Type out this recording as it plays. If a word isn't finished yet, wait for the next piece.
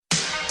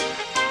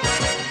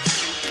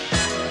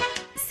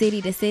City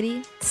to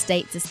city,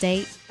 state to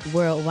state,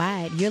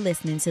 worldwide, you're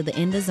listening to the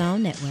In the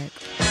Zone Network.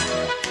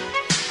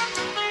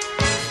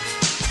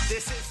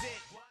 This is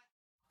it.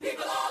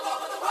 People all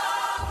over the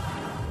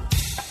world.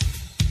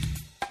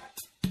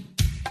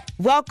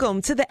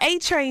 Welcome to the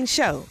A-Train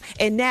Show.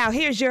 And now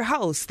here's your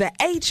host, the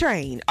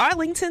A-Train,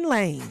 Arlington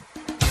Lane.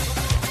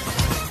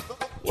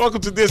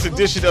 Welcome to this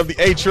edition of the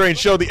A-Train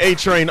Show, the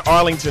A-Train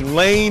Arlington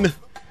Lane.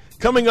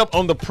 Coming up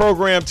on the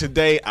program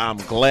today, I'm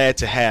glad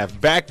to have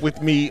back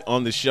with me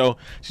on the show.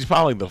 She's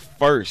probably the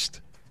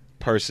first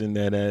person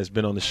that has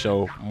been on the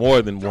show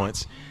more than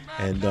once,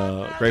 and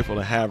grateful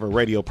to have her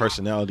radio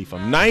personality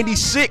from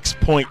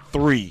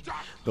 96.3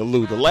 The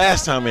Lou. The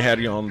last time we had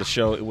her on the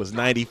show, it was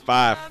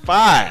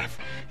 95.5,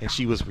 and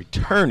she was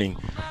returning.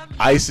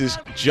 Isis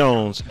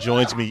Jones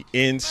joins me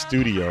in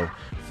studio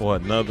for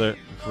another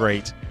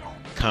great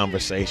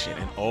conversation,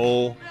 and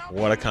oh,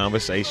 what a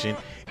conversation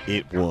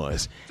it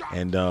was.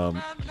 And I'm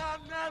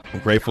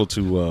grateful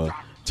to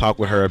talk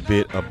with her a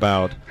bit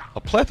about a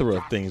plethora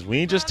of things. We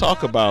didn't just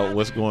talk about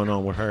what's going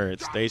on with her at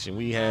the station.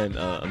 We had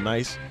a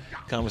nice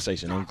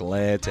conversation. I'm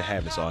glad to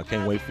have it, so I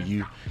can't wait for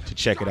you to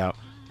check it out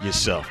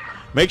yourself.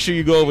 Make sure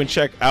you go over and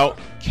check out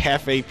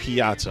Cafe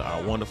Piazza,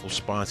 our wonderful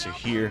sponsor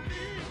here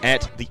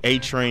at the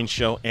A-Train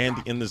Show and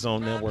the In the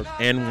Zone Network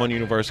and One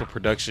Universal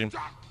Production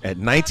at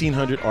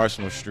 1900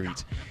 Arsenal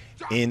Street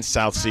in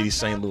South City,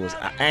 St. Louis.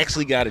 I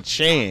actually got a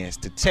chance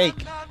to take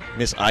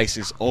Miss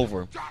Isis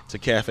over to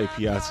Cafe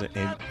Piazza,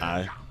 and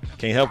I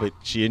can't help it.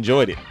 She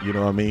enjoyed it. You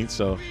know what I mean?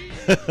 So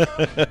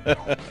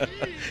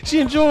she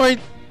enjoyed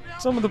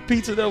some of the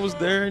pizza that was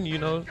there, and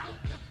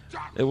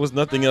there was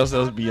nothing else that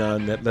was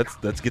beyond that.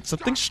 Let's get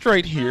something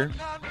straight here.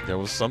 There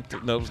was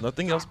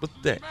nothing else but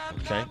that.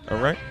 Okay? All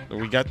right?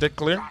 We got that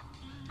clear?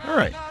 All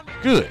right.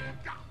 Good.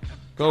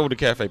 Go over to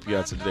Cafe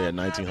Piazza today at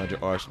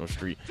 1900 Arsenal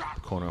Street, the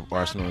corner of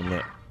Arsenal and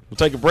Lent. We'll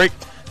take a break,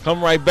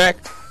 come right back.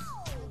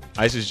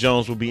 Isis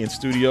Jones will be in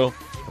studio,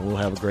 and we'll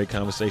have a great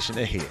conversation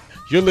ahead.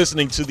 You're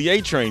listening to the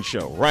A-Train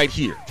Show right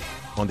here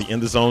on the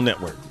In the Zone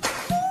Network.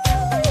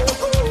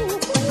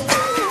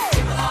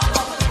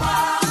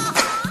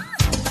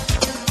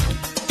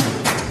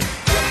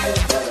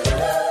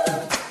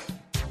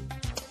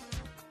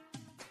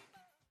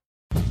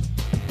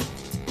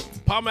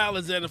 Palmer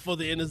Alexander for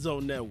the In the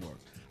Zone Network.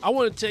 I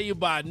want to tell you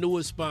about our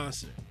newest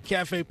sponsor,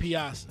 Cafe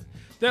Piazza.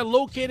 They're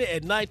located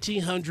at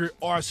 1900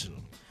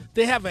 Arsenal.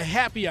 They have a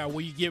happy hour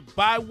where you get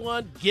buy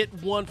one, get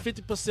one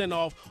 50%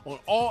 off on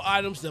all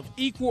items of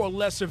equal or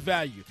lesser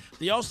value.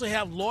 They also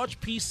have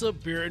large pizza,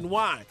 beer, and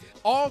wine.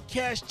 All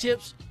cash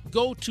tips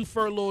go to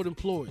furloughed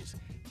employees.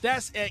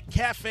 That's at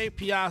Cafe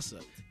Piazza.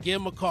 Give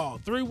them a call,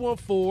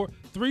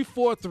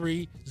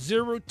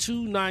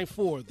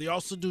 314-343-0294. They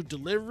also do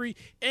delivery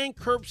and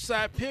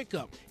curbside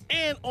pickup.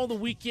 And on the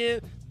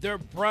weekend, their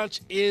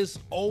brunch is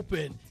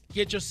open.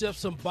 Get yourself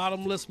some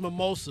bottomless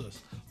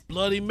mimosas,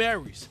 Bloody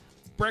Marys,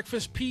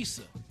 breakfast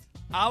pizza,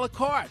 a la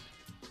carte,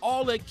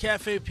 all at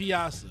Cafe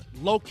Piazza,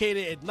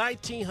 located at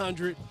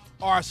 1900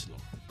 Arsenal.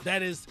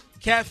 That is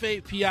Cafe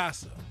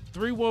Piazza,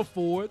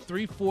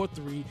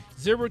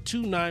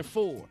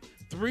 314-343-0294,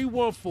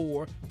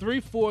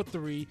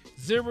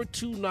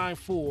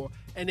 314-343-0294,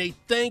 and a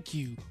thank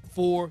you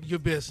for your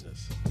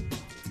business.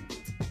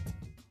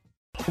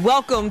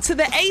 Welcome to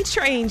the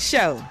A-Train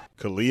Show.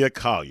 Kalia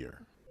Collier.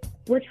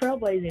 We're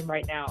trailblazing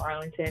right now,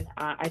 Arlington.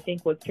 I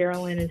think what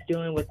Carolyn is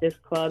doing with this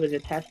club is a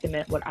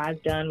testament. What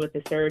I've done with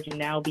the Surge and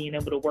now being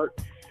able to work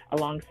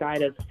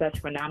alongside of such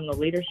phenomenal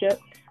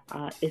leadership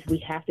is we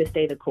have to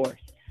stay the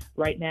course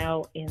right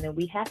now, and then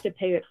we have to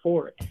pay it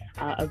forward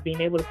of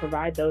being able to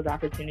provide those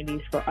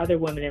opportunities for other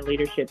women in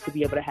leadership to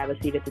be able to have a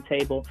seat at the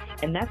table.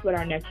 And that's what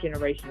our next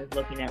generation is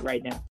looking at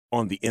right now.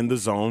 On the In the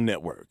Zone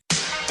Network.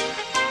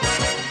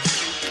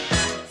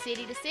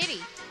 City to city,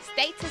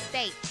 state to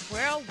state,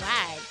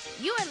 worldwide,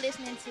 you are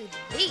listening to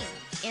the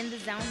In the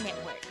Zone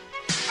Network.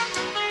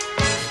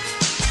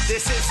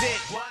 This is it.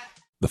 What?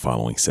 The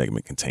following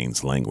segment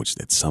contains language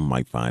that some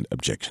might find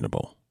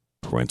objectionable.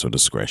 Parental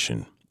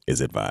discretion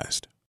is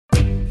advised.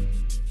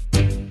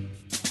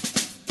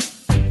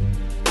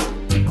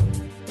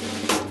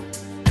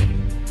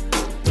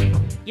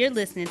 You're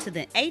listening to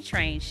the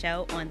A-Train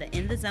Show on the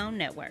In the Zone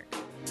Network.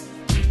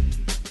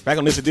 Back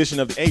on this edition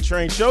of the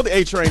A-Train Show, the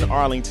A-Train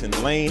Arlington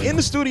Lane. In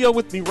the studio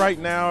with me right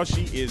now,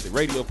 she is the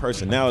radio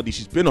personality.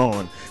 She's been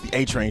on the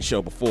A-Train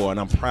Show before, and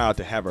I'm proud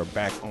to have her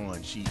back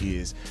on. She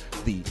is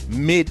the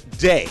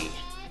midday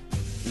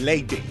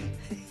lady.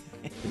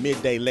 The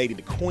midday lady,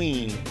 the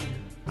queen,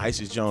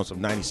 Isis Jones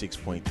from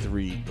 96.3 The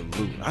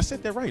Lou. I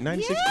said that right,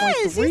 96.3?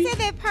 Yes, you said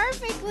that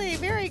perfectly.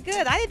 Very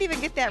good. I didn't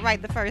even get that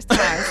right the first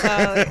time.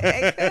 So,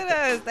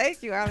 kudos.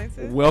 Thank you,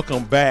 Arlington.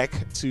 Welcome back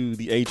to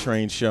the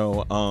A-Train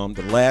Show.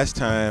 The last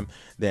time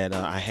that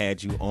I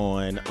had you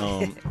on,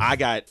 I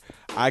got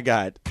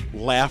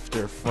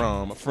laughter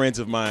from friends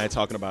of mine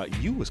talking about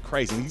you was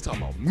crazy. And you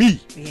talking about me.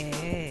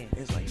 Yeah.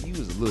 It's like you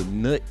was a little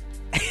nut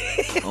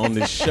on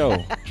this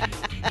show.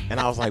 And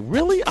I was like,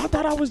 really? I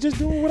thought I was just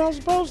doing what I was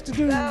supposed to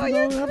do. No,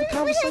 have a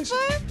conversation.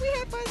 We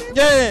had fun.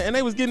 Yeah, and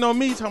they was getting on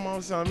me, talking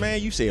about something.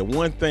 Man, you said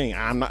one thing.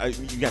 I'm not.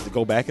 You got to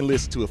go back and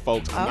listen to it,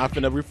 folks. I'm not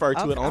finna refer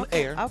to it on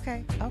air.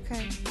 Okay.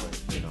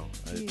 But, you know,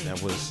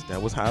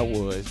 that was how it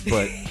was.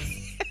 But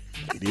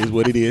it is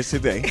what it is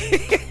today.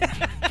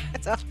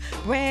 It's a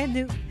brand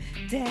new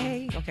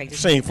day. Okay,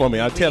 just sing for me.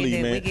 I'll tell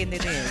you, man. We're getting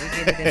it in.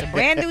 It's a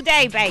brand new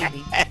day,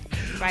 baby.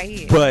 Right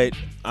here. But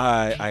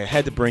I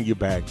had to bring you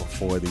back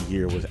before the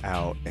year was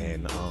out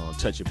and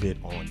touch a bit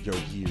on your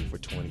year for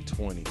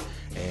 2020.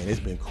 And it's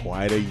been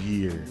quite a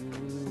year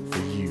for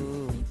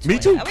you. Me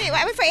too. I mean,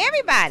 for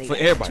everybody. For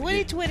everybody.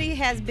 2020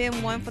 has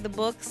been one for the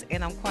books,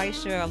 and I'm quite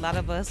sure a lot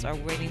of us are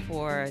waiting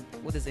for,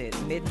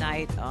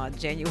 midnight on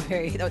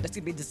January. No, that's going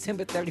to be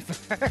December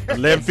 31st.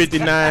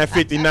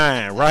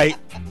 11:59:59, right?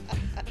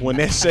 When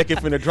that second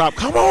finna drop,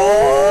 come on!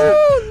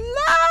 Oh, Lord!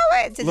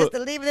 Just to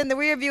leave it in the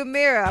rearview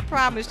mirror, I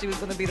promised you it was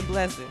going to be the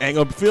blessing. Ain't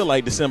going to feel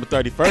like December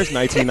 31st,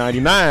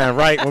 1999,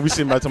 right? When we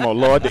sitting back talking about,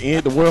 Lord,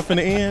 the world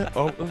finna end?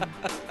 Oh,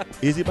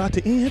 is it about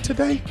to end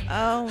today?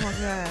 Oh, my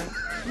God.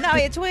 No,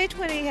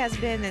 2020 has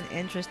been an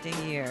interesting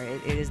year.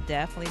 It has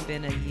definitely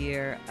been a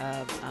year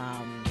of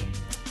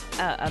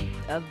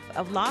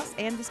loss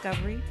and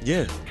discovery.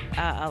 Yeah.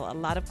 A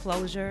lot of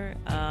closure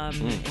in a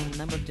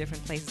number of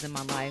different places in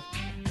my life.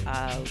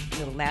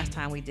 The last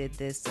time we did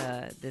this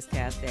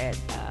cast, that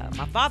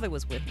my father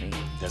was with me.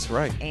 That's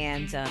right.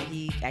 And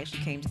he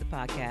actually came to the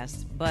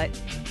podcast, but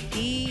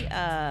he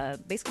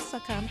basically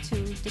succumbed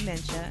to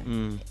dementia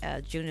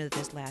June of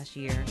this last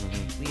year.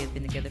 We had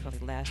been together for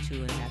the last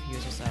 2.5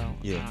 years or so.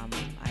 Yeah.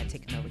 I had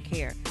taken over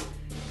care.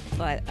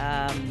 But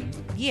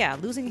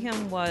losing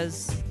him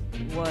was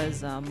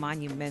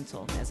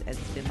monumental, as it's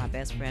been my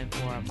best friend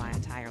for my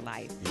entire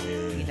life.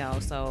 Yeah.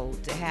 So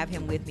to have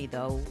him with me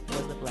though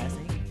was a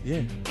blessing.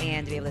 Yeah.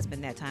 And to be able to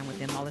spend that time with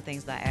him, all the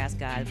things that I asked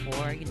God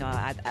for,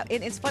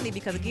 it's funny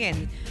because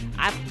again,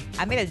 I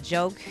made a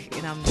joke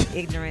and I'm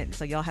ignorant,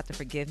 so y'all have to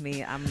forgive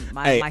me.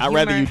 I'd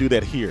rather you do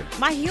that here.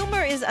 My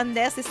humor is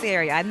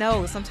unnecessary. I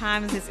know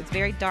sometimes it's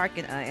very dark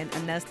and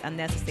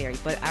unnecessary,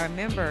 but I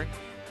remember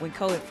when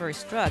COVID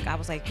first struck, I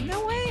was like, you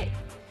know what?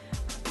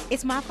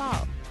 It's my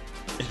fault.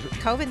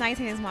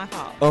 COVID-19 is my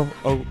fault. Oh,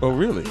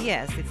 really?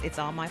 Yes, it's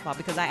all my fault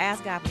because I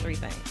asked God for 3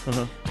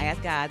 things. I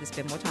asked God to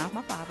spend more time with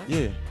my father.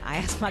 Yeah. I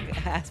asked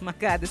my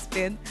God to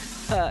spend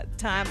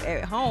time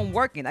at home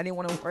working. I didn't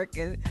want to work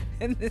in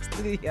the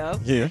studio.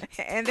 Yeah.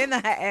 And then I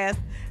asked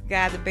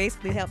God to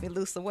basically help me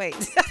lose some weight.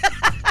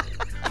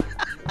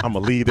 I'm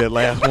going to leave that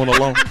last one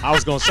alone. I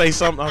was going to say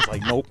something. I was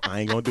like, nope,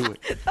 I ain't going to do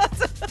it.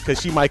 Because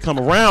she might come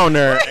around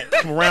here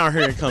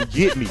and come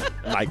get me.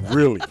 Like,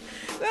 really.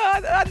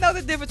 I know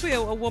the difference between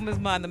a woman's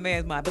mind and a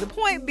man's mind. But the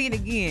point being,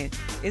 again,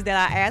 is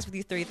that I asked for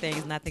these 3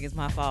 things, and I think it's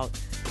my fault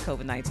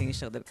COVID-19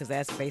 showed up because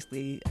that's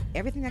basically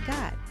everything I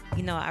got.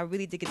 I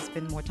really did get to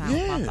spend more time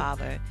with my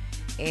father.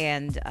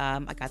 And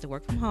I got to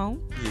work from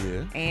home.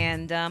 Yeah.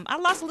 And I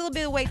lost a little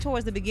bit of weight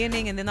towards the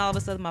beginning, and then all of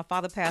a sudden my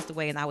father passed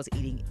away, and I was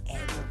eating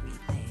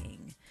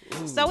everything.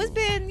 Ooh. So it's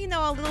been,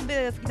 a little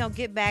bit of,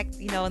 get back,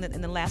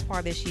 in the last part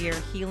of this year,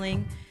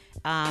 healing.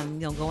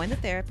 Going to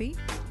therapy.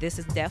 This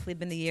has definitely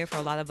been the year for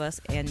a lot of us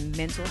in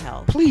mental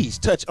health. Please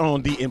touch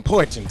on the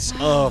importance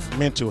of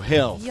mental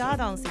health. Y'all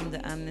don't seem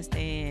to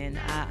understand.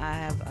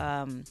 I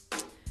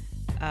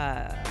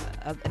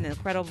have an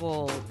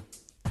incredible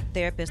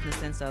therapist in the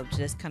sense of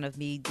just kind of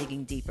me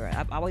digging deeper.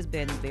 I've always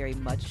been very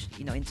much,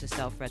 into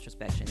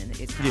self-retrospection, and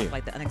it's kind of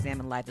like the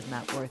unexamined life is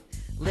not worth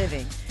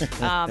living.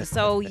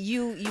 So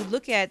you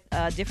look at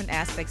different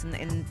aspects,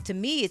 and to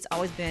me, it's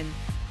always been,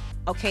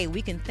 okay,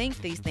 we can think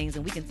these things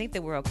and we can think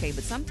that we're okay,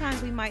 but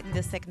sometimes we might need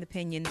a second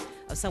opinion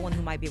of someone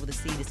who might be able to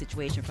see the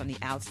situation from the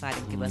outside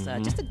and give us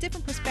just a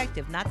different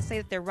perspective. Not to say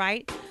that they're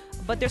right,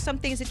 but there's some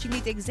things that you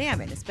need to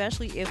examine,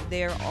 especially if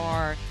there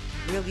are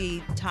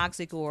really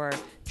toxic or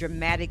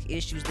dramatic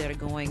issues that are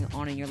going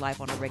on in your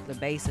life on a regular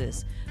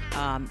basis.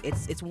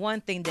 It's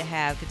one thing to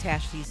have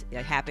catastrophes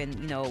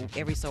happen,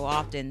 every so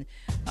often,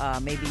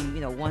 maybe,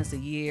 once a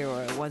year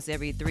or once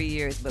every 3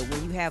 years, but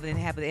when you have it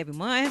happen every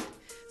month,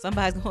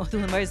 somebody's going through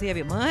an emergency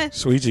every month.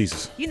 Sweet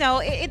Jesus.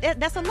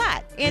 That's a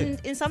lot.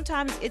 And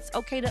sometimes it's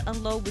okay to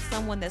unload with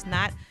someone that's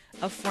not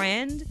a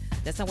friend,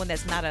 that's someone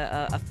that's not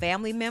a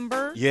family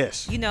member.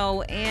 Yes.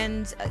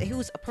 And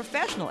who's a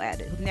professional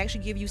at it, who can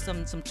actually give you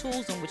some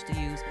tools on which to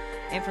use.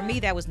 And for me,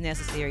 that was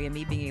necessary, and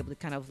me being able to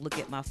kind of look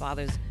at my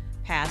father's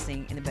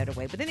passing in a better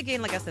way. But then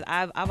again, like I said,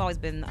 I've always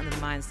been under the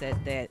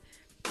mindset that,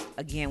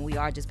 again, we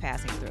are just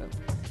passing through.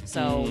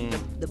 So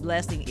the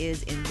blessing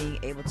is in being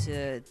able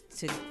to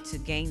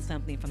gain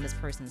something from this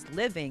person's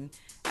living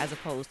as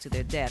opposed to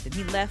their death. And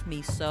he left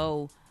me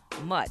so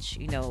much,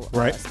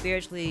 right.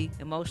 Spiritually,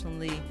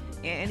 emotionally,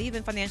 and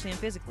even financially and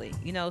physically,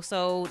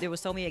 so there were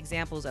so many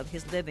examples of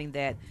his living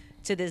that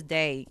to this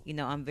day,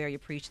 I'm very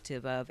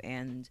appreciative of.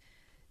 And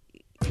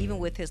even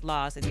with his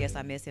loss, and yes,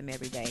 I miss him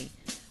every day,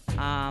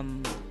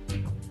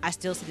 I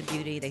still see the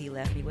beauty that he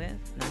left me with,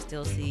 and I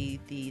still see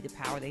the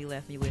power that he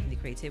left me with, and the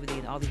creativity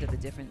and all these other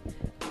different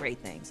great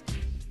things.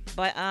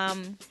 But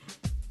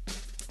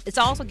it's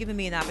also given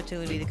me an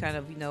opportunity to kind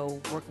of,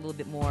 work a little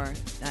bit more.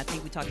 And I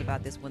think we talked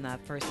about this when I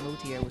first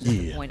moved here, was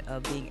the point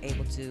of being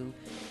able to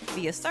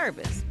be a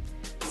service.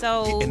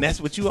 So, and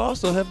that's what you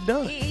also have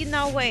done.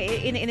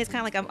 And it's kind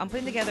of like I'm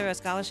putting together a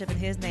scholarship in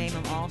his name.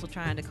 I'm also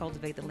trying to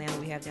cultivate the land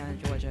that we have down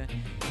in Georgia.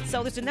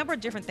 So there's a number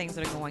of different things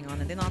that are going on.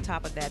 And then on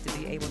top of that, to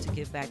be able to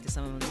give back to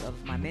some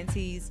of my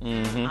mentees,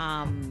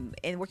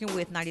 and working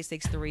with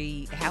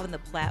 96.3, having the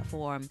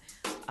platform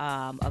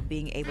of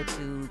being able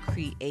to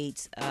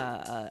create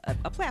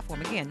a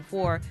platform, again,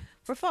 for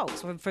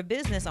folks, for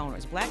business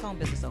owners, black-owned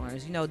business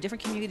owners,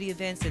 different community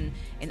events and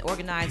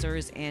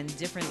organizers and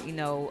different,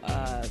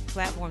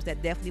 platforms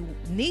that definitely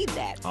need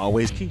that.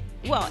 Always key.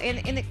 Well,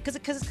 and because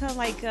it's kind of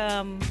like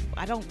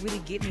I don't really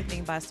get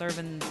anything by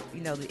serving,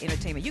 the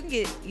entertainment. You can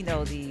get,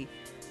 the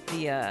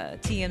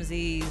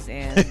TMZs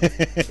and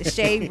the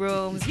shade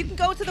rooms. You can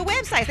go to the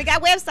websites. They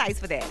got websites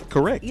for that.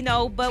 Correct.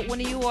 But when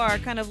you are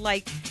kind of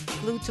like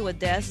glued to a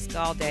desk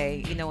all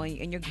day,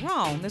 and you're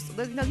grown,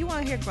 you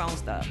want to hear grown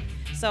stuff.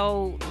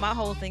 So my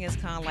whole thing is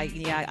kind of like,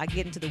 I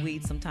get into the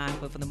weeds sometimes,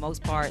 but for the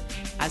most part,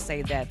 I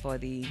save that for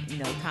the,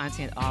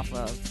 content off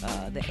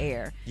of the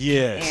air.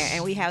 Yes.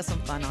 And we have some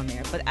fun on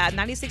there. But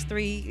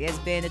 96.3 has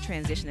been a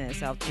transition in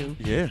itself, too.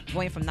 Yeah.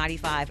 Going from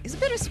 95. It's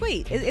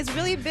bittersweet. It's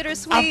really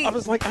bittersweet. I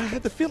was like, I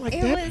had to feel like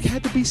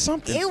had to be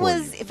something.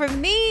 For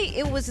me,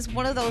 it was just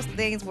one of those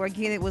things where,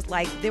 again, it was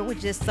like there were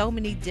just so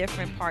many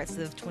different parts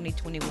of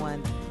 2020.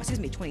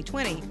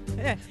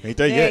 Ain't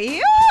that yet? Yeah.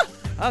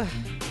 Oh,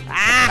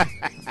 I'm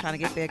trying to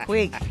get there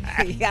quick.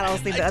 You gotta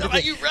see the other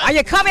thing. Are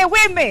you coming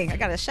with me? I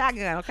got a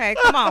shotgun. Okay,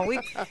 come on,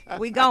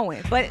 we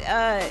going. But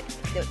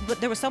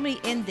there were so many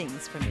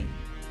endings for me.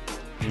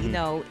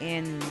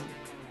 In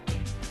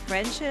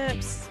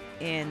friendships,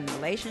 in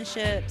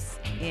relationships,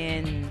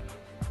 in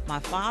my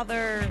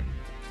father,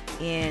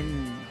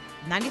 in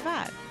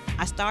 95.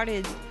 I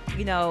started,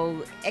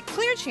 at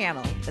Clear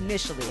Channel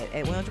initially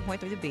at 100.3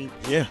 The Beat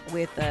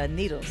with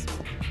Needles.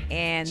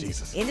 And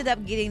ended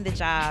up getting the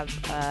job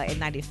at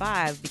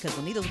 95 because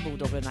when Needles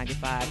moved over to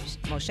 95,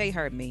 Moshe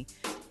heard me.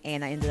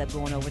 And I ended up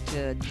going over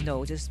to,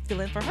 just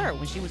fill in for her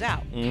when she was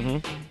out.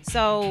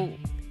 So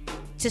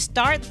to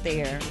start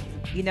there,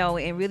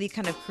 and really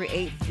kind of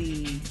create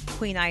the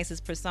Queen Isis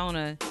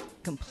persona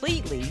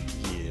completely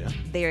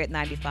there at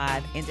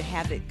 95 and to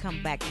have it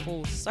come back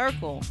full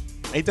circle.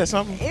 Ain't that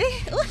something?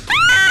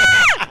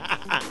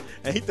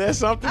 Ain't that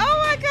something?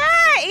 Oh my God!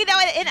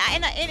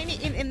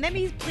 And let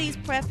me please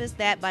preface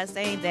that by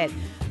saying that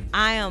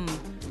I am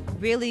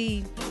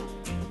really.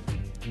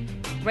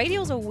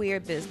 Radio's a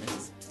weird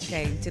business.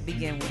 Okay, to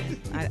begin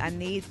with, I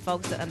need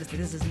folks to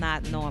understand this is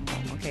not normal.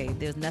 Okay,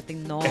 there's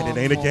nothing normal and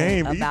it ain't a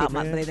game about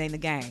either, but it ain't a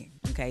game.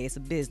 Okay, it's a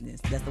business.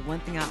 That's the one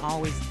thing I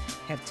always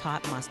have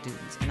taught my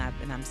students, and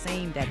I'm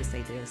saying that to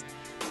say this,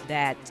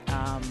 that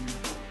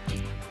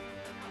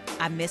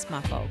I miss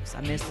my folks.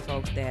 I miss the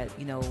folks that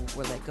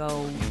were let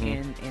go,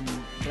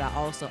 but I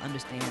also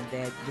understand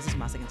that this is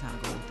my second time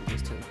going through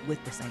this too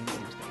with the same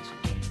radio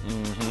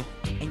station.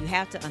 And you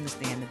have to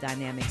understand the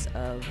dynamics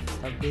of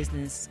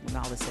business when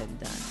all is said and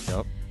done.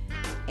 Yep.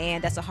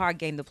 And that's a hard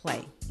game to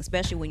play,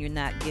 especially when you're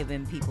not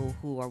giving people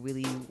who are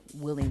really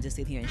willing to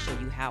sit here and show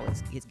you how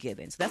it's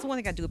given. So that's the one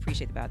thing I do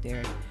appreciate about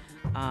Derek,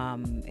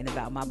 and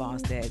about my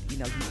boss, that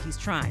he's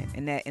trying,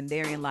 and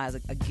therein lies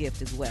a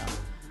gift as well.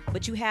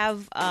 But you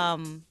have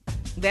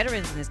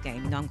veterans in this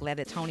game. I'm glad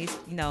that Tony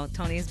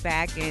is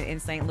back in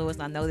St. Louis.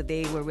 I know that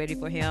they were ready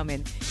for him,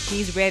 and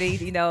he's ready,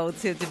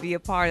 to be a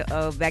part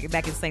of back in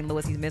St.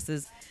 Louis. He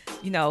misses,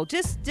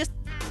 just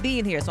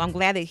being here. So I'm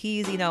glad that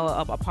he's,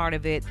 a part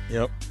of it.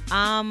 Yep.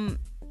 And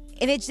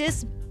it's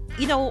just,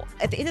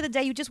 at the end of the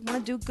day, you just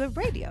want to do good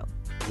radio.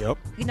 Yep.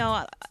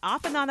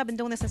 Off and on, I've been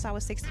doing this since I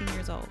was 16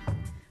 years old.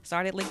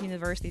 Started at Lincoln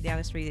University down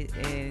the street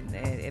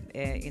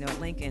at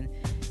Lincoln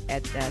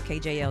at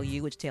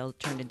KJLU, which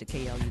turned into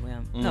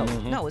KLUM. No,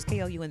 it was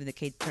KLU and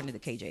then turned into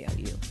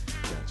KJLU.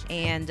 Gotcha.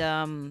 And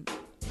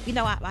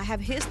I have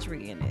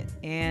history in it.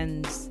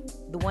 And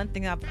the one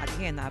thing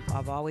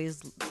I've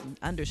always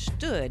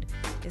understood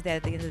is that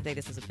at the end of the day,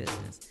 this is a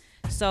business.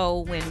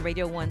 So when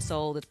Radio 1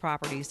 sold its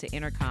properties to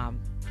Intercom,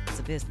 it's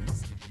a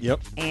business.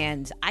 Yep.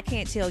 And I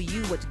can't tell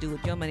you what to do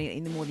with your money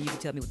any more than you can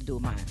tell me what to do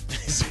with mine.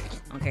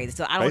 Okay,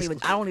 so I don't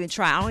even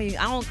try. I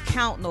don't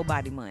count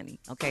nobody money.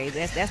 Okay,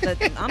 that's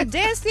the I'm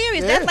dead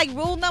serious. That's like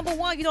rule number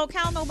 1. You don't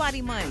count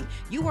nobody money.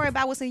 You worry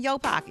about what's in your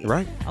pocket.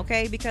 Right.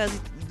 Okay, because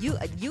you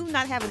don't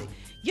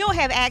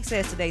have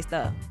access to their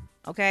stuff.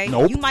 Okay.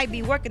 Nope. You might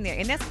be working there,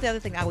 and that's the other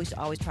thing I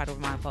always try to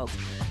remind folks.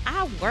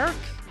 I work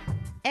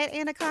at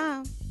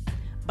Intercom,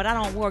 but I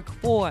don't work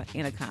for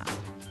Intercom.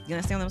 You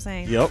understand what I'm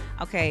saying? Yep.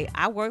 Okay,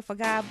 I work for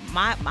God.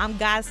 I'm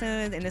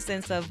God-centered in the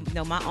sense of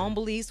my own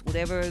beliefs,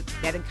 whatever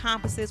that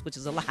encompasses, which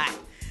is a lot.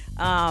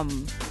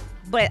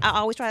 But I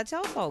always try to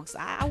tell folks,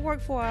 I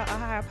work for a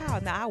higher power.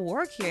 Now I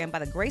work here, and by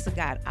the grace of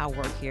God, I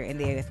work here, and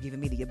they have given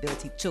me the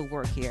ability to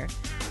work here.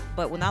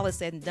 But when all is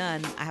said and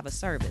done, I have a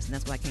service, and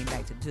that's what I came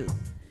back to do.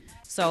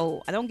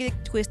 So I don't get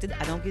it twisted.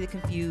 I don't get it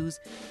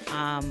confused.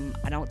 I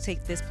don't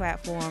take this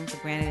platform for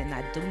granted, and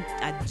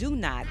I do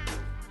not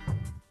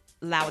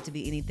allow it to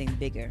be anything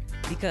bigger,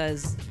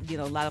 because a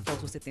lot of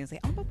folks will sit there and say,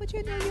 "Oh, but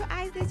you know your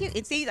eyes is you,"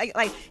 and see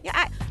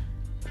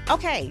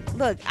okay,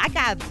 look, I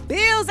got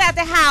bills at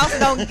the house.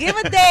 Don't give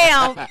a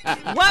damn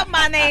what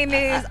my name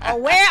is or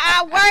where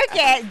I work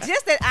at.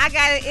 Just that I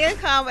got an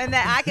income and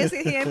that I can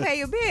sit here and pay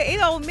your bill. It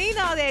don't mean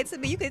all that to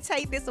me. You can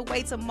take this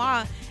away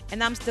tomorrow,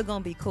 and I'm still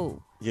gonna be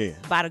cool. Yeah.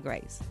 By the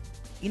grace,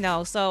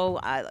 So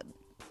I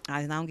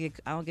don't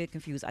get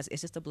confused.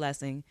 It's just a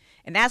blessing,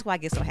 and that's why I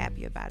get so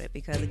happy about it,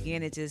 because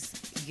again, it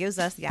just gives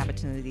us the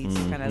opportunity to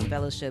kind of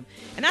fellowship,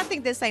 and I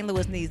think that St.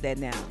 Louis needs that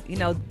now.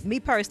 Me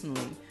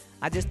personally,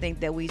 I just think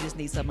that we just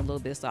need something a little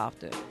bit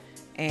softer,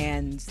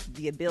 and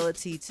the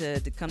ability to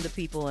come to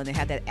people and to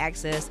have that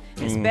access,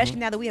 especially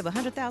now that we have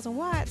 100,000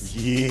 watts.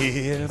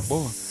 Yeah,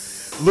 boy.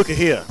 Look at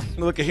here.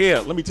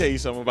 Let me tell you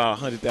something about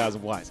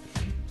 100,000 watts.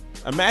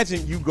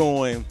 Imagine you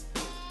going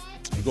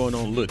on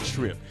a little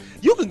trip.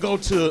 You can go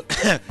to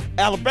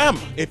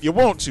Alabama if you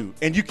want to,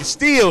 and you can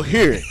still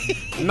hear it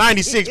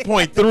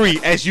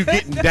 96.3 as you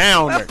getting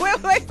down there. Well,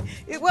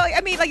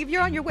 I mean, if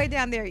you're on your way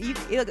down there,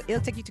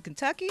 it'll take you to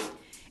Kentucky.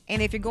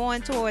 And if you're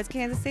going towards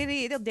Kansas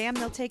City,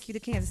 they'll take you to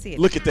Kansas City.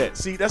 Look at that.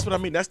 See, that's what I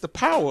mean. That's the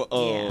power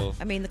of... Yeah.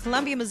 I mean, the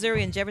Columbia,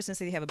 Missouri, and Jefferson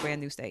City have a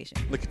brand new station.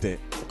 Look at that.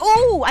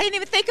 Ooh, I didn't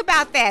even think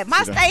about that.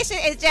 My station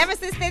is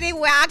Jefferson City,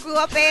 where I grew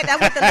up at. I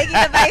went to Lincoln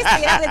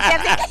University. I went to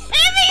Jefferson City.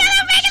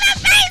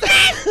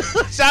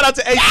 Shout out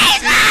to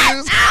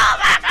HBCUs. Oh,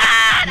 my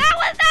God. I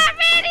wasn't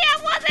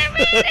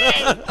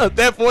reading.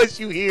 That voice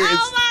you hear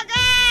oh, my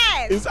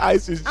God. is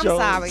Isis Jones. I'm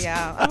sorry,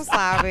 y'all. I'm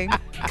sorry. Glory!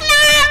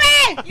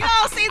 You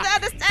don't seem to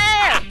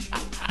understand.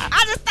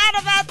 I just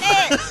thought about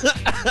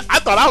that. I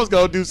thought I was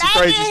going to do some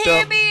crazy stuff. stuff. They can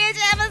hear me in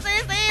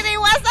Jefferson City.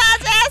 What's up,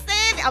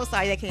 Jefferson? I'm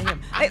sorry, they can't hear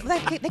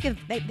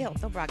me.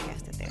 They'll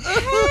broadcast it there.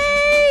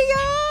 Hey,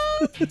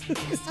 y'all.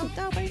 It's so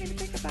dope. I didn't even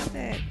think about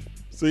that.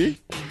 See?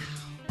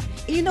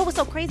 You know what's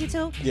so crazy,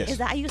 too? Yes. Is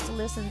that I used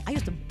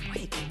to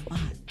break my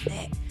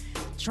neck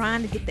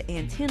trying to get the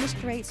antenna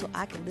straight so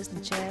I can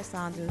listen to Chad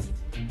Saunders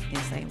in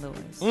St.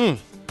 Louis.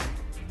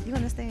 You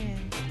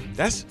understand?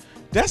 That's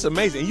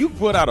amazing. You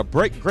put out a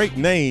great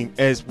name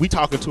as we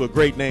talking to a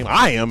great name.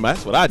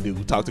 That's what I do.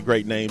 We talk to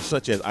great names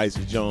such as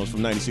Isis Jones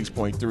from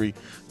 96.3,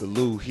 the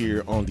Lou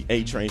here on the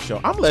A Train Show.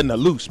 I'm letting her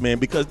loose, man,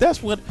 because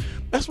that's what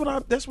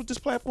this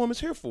platform is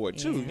here for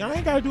too. I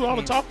ain't gotta do all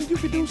the talking. You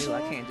can do so.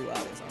 I can't do all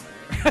this on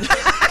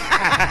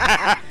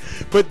here.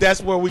 But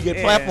that's where we get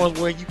platforms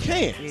where you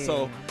can. Yeah.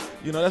 So,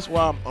 that's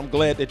why I'm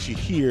glad that you're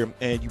here.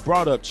 And you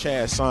brought up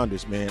Chad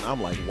Saunders, man.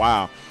 I'm like,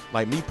 wow.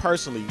 Like me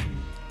personally,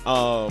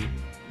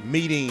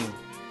 meeting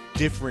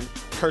different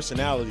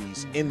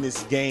personalities in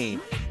this game,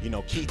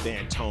 Keith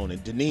Antone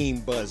and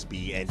Deneen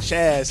Busby and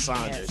Chad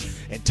Saunders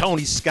and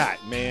Tony Scott,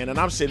 man. And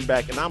I'm sitting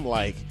back and I'm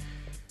like,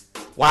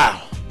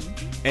 wow.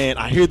 And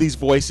I hear these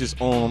voices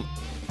on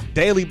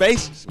daily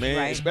basis, man,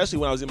 right. Especially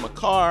when I was in my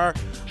car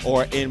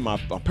or in my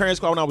parents'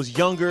 car when I was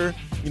younger.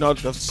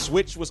 The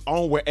switch was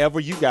on wherever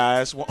you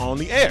guys were on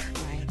the air.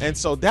 Right. And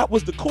so that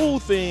was the cool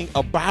thing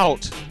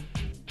about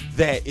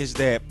that, is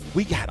that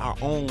we got our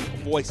own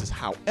voices.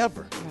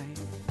 However,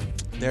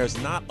 there's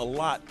not a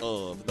lot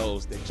of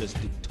those that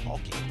just do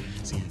talking.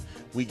 See,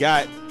 we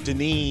got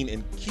Deneen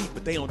and Keith,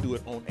 but they don't do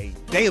it on a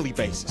daily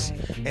basis.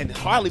 Right. And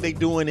hardly they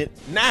doing it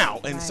now.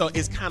 And so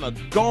it's kind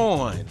of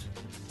gone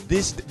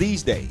these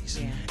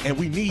days. Yeah. And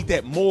we need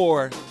that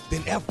more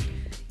than ever.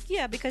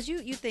 Yeah, because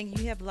you think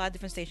you have a lot of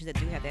different stations that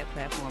do have that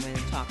platform in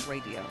talk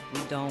radio. We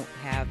don't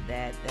have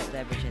that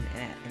leverage in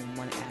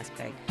one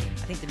aspect. I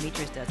think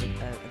Demetrius does a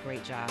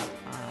great job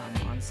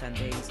on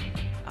Sundays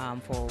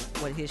for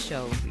what his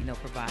show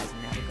provides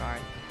in that regard.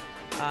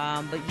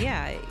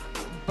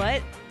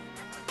 But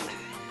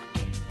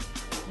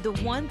the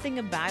one thing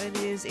about it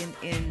is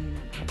and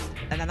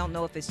I don't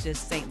know if it's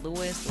just St.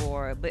 Louis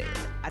but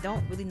I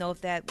don't really know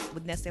if that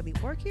would necessarily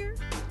work here.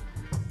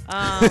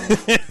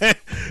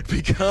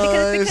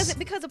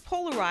 Because of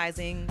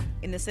polarizing,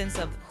 in the sense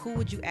of who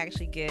would you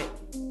actually get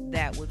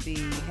that would be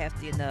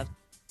hefty enough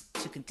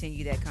to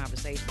continue that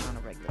conversation on a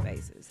regular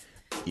basis.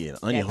 Yeah,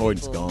 Onion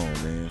Horton's gone,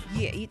 man.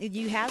 Yeah,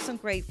 you have some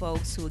great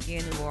folks who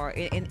are,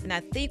 and I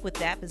think with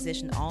that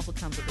position also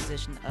comes a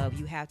position of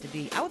you have to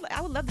be. I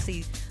would love to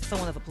see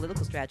someone of a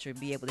political stature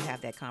be able to have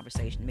that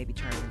conversation, maybe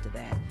turn into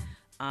that.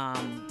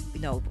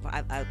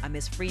 I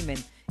miss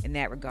Freeman in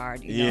that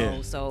regard. You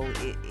know, so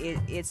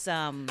it's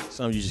some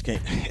you just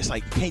can't. It's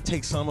like you can't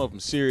take some of them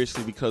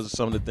seriously because of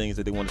some of the things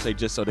that they want to say,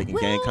 just so they can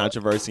gain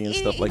controversy and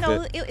stuff like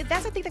that.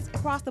 That's I think that's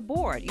across the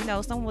board.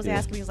 Someone was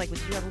asking me, was like,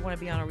 "Would you ever want to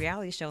be on a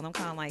reality show?" And I'm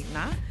kind of like,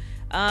 "Nah."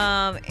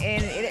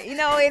 And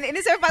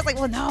it's everybody's like,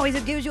 "Well, no, it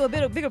just gives you a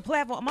bigger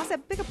platform." I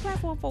said, "Bigger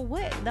platform for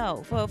what?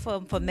 No,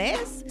 for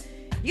mess."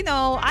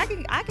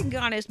 I can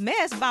garnish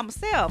mess by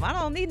myself. I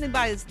don't need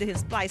anybody to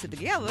splice it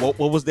together. What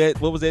was that?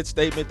 What was that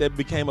statement that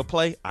became a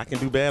play? I can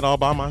do bad all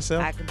by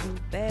myself. I can do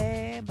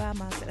bad by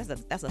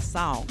myself. That's a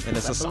song. And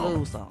it's a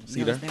blues song.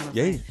 See there?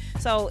 Yeah.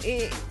 So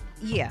it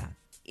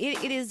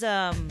is.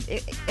 And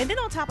then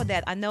on top of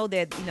that, I know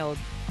that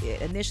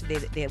initially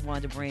they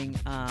wanted to bring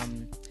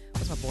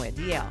what's my boy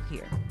DL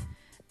here.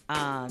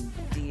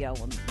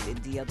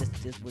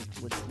 DL just was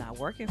not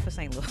working for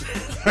St. Louis.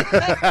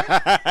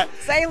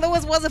 St.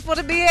 Louis wasn't for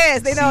the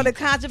BS. The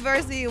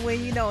controversy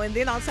and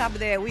then on top of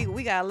that,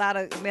 we got a lot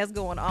of mess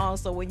going on.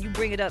 So when you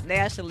bring it up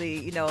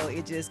nationally,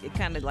 it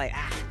kind of like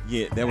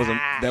Yeah,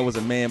 that was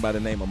a man by the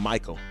name of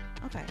Michael.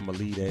 Okay. I'm gonna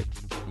leave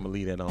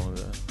that on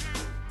the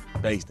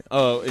base.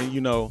 And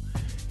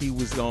he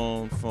was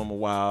gone from a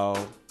while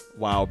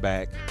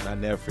back, and I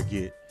never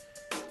forget.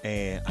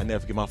 And I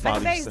never forget my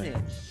father used to say,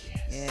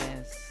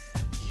 Yes.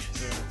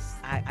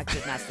 I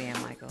could not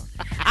stand Michael.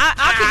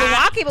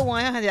 I'll keep it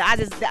 100. I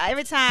just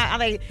every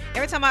time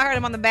I heard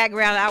him on the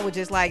background, I would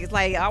just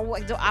I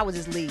would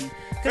just leave.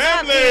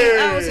 Family.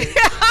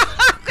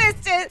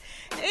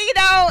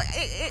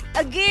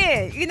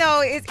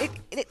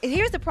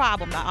 Here's the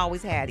problem I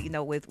always had,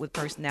 with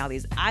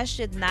personalities. I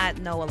should not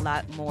know a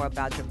lot more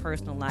about your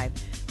personal life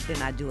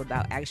than I do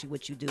about actually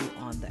what you do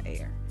on the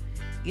air.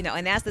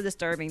 And that's the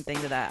disturbing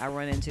thing that I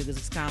run into, because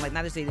it's kind of like,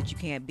 not to say that you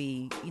can't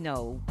be,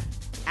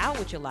 out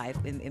with your life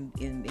and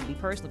be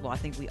personable. I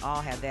think we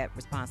all have that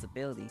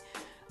responsibility.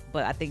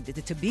 But I think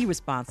that to be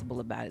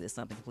responsible about it is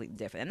something completely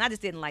different. And I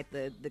just didn't like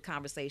the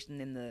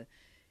conversation and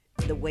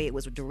the way it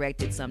was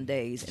directed some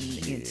days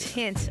and the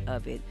intent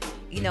of it.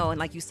 And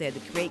like you said, to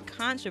create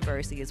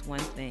controversy is one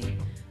thing.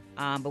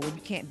 But when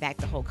you can't back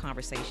the whole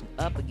conversation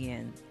up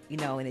again,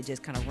 and it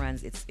just kind of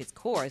runs its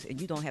course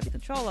and you don't have the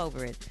control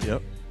over it,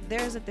 yep,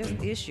 there's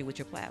an issue with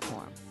your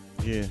platform.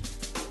 Yeah.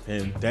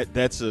 And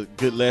that's a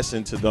good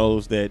lesson to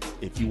those that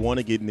if you want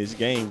to get in this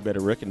game, better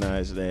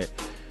recognize that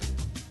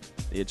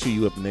they'll chew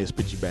you up and they'll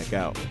spit you back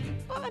out.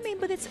 Well,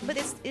 but it's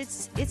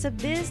a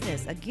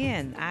business.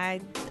 Again, I'll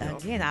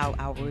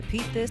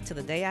repeat this till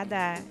the day I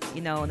die.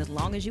 And as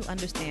long as you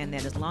understand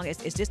that, as long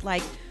as it's just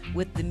like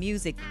with the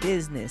music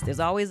business, there's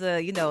always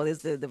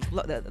there's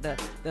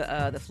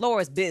the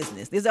florist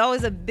business. There's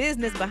always a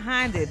business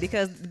behind it,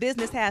 because the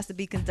business has to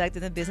be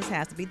conducted and business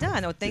has to be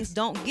done, or things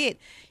don't get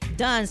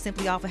done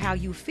simply off of how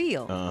you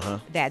feel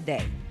that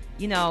day.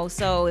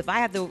 So if I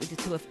have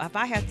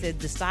to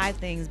decide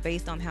things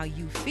based on how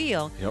you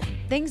feel, yep,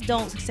 things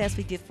don't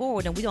successfully get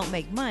forward and we don't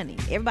make money.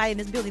 Everybody in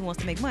this building wants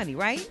to make money,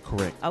 right?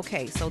 Correct.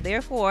 Okay, so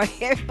therefore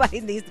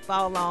everybody needs to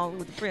follow along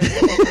with the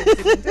principle.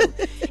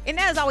 And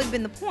that has always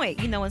been the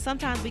point, and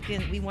sometimes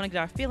we want to get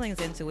our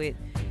feelings into it,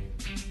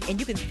 and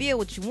you can feel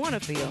what you want to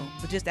feel,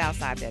 but just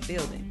outside that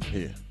building.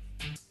 Yeah.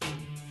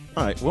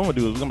 All right, what I'm going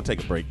to do is we're going to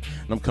take a break,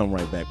 and I'm coming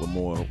right back with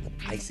more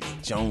Isis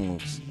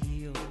Jones.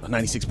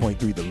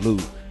 96.3 The Lou.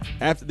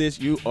 After this,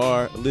 you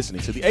are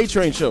listening to the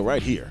A-Train Show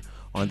right here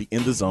on the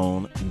In the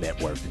Zone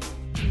Network.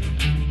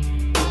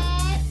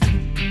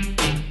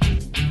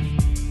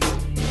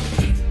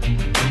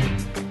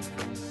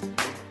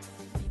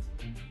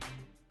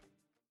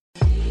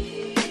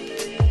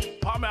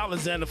 I'm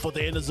Alexander for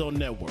the In the Zone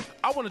Network.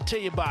 I want to tell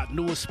you about our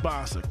newest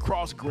sponsor,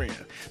 Cross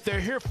Grand. They're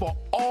here for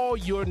all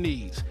your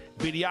needs: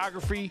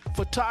 videography,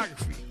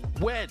 photography,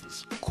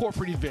 weddings,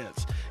 corporate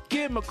events.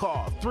 Give them a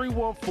call,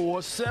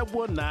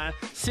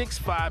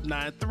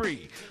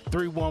 314-719-6593.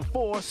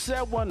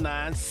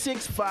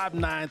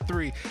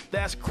 314-719-6593.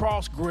 That's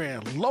Cross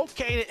Grand,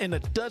 located in the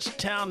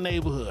Dutchtown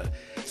neighborhood.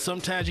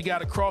 Sometimes you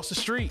got to cross the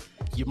street.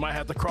 You might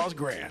have to cross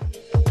Grand.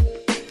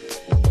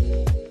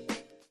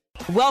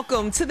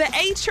 Welcome to the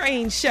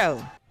A-Train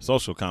Show.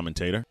 Social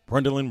commentator,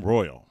 Brendan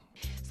Royal.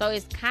 So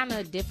it's kind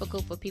of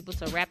difficult for people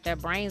to wrap their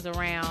brains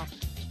around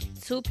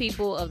two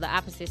people of the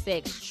opposite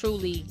sex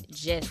truly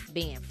just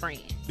being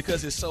friends.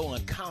 Because it's so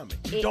uncommon.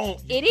 It don't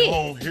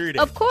is. hear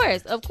that. Of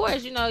course.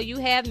 You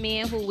have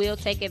men who will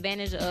take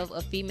advantage of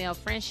a female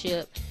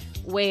friendship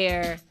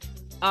where,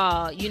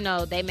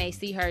 they may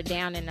see her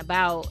down and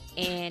about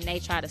and they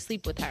try to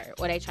sleep with her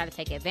or they try to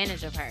take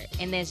advantage of her.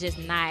 And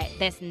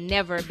that's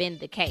never been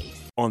the case.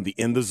 On the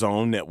In the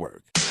Zone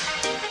Network.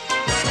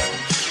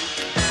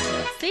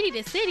 City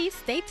to city,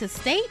 state to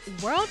state,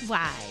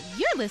 worldwide.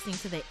 You're listening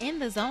to the In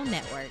the Zone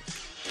Network.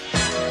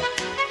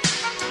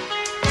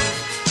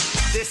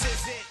 This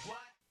is it.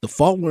 The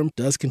following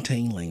does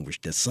contain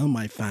language that some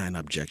might find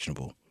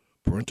objectionable.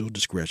 Parental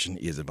discretion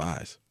is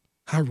advised.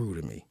 How rude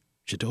of me.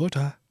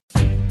 Shadota.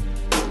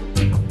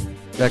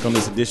 Back on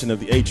this edition of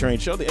the A-Train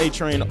Show, the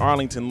A-Train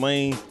Arlington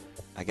Lane.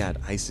 I got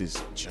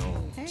Isis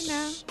Jones. Hey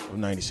now. Of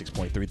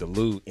 96.3 The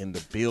Lou in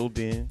the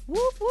building.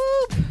 Whoop,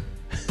 whoop.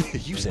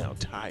 You sound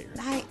tired.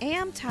 I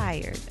am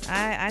tired.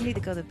 I need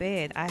to go to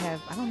bed. I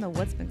don't know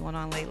what's been going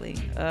on lately.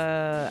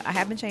 I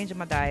have been changing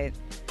my diet,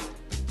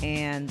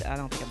 and I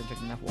don't think I've been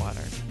drinking enough water.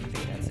 I think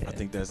that's it. I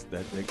think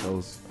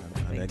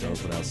that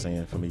goes without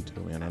saying for me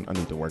too, and I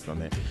need to work on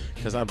that,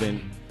 because I've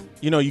been,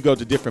 you go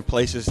to different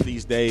places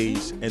these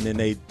days, and then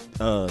they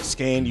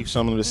scan you.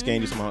 Some of them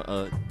scan you.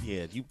 Some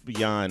you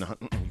beyond.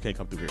 You can't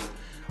come through here.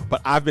 But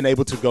I've been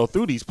able to go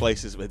through these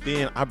places, but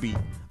then I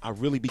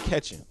really be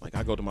catching. Like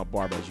I go to my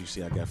barber, as you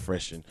see, I got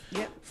fresh to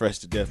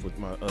death with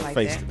my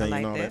face today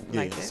and all that.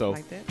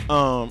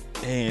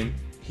 And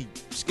he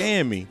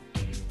scanned me,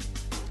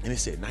 and it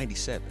said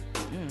 97.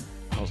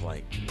 I was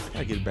like, I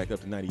gotta get it back up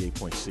to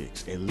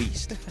 98.6 at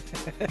least.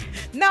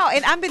 No,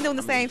 and I've been doing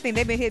the same thing.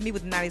 They've been hitting me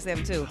with the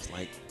 97 too.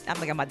 Like, I'm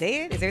like, am I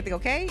dead? Is everything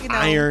okay? You know,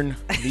 iron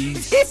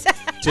needs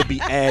to be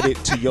added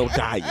to your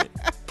diet.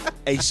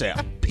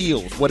 ASAP.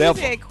 Pills, whatever.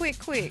 He said, quick.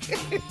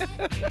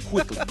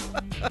 Quickly.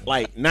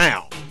 Like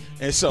now.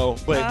 And so,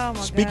 but Oh, my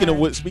speaking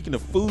God. speaking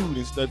of food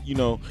and stuff,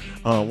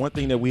 one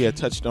thing that we had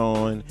touched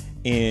on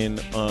in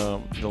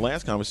the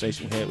last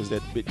conversation we had was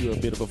that you're a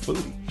bit of a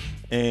foodie.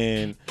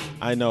 And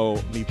I know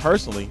me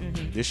personally,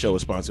 this show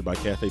is sponsored by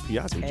Cafe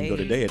Piazza. You can go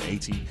today at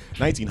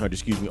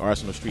 1900,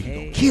 Arsenal Street. You're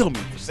gonna kill me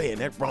for saying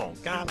that wrong.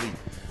 Golly.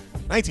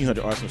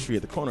 1900 Arsenal Street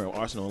at the corner of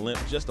Arsenal and Limp,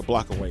 just a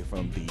block away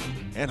from the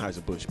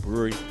Anheuser-Busch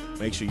Brewery.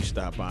 Make sure you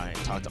stop by and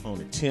talk to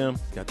owner Tim.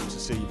 Got them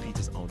Sicilian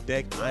pizzas on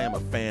deck. I am a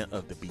fan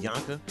of the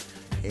Bianca.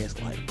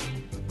 It's like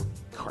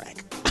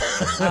crack.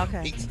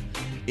 Okay.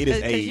 It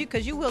is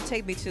because you will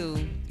take me to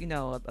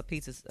a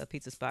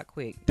pizza spot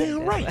quick.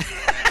 damn right.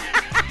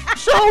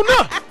 Sure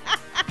enough.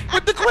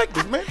 With the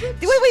quickness, man.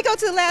 Did we go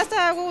to the last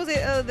time? What was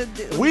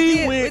it? We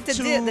dip, went with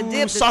to the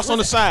dip, Sauce on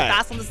the Side.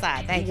 Sauce on the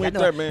side. Thank We you. went I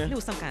know, there, man. There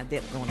was some kind of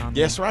dip going on.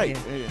 That's there. right.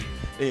 Yeah.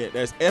 Yeah,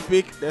 that's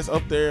Epic. That's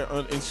up there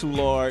in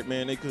Soulard,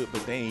 man. They could,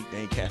 but they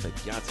ain't Cafe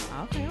Piazza.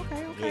 Okay.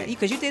 Yeah.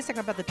 Because you did talk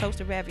about the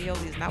toasted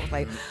raviolis, and I was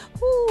like,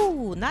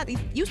 ooh, not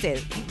you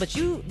said, but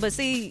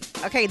see,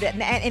 okay,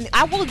 and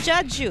I will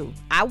judge you.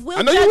 I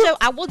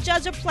will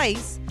judge a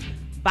place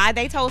by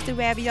they toasted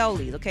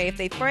raviolis. Okay, if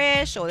they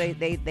fresh or they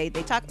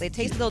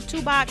taste a little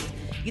 2-box.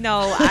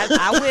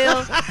 I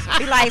will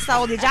be like,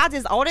 so did y'all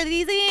just order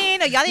these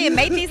in, or y'all didn't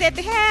make these at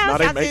the house?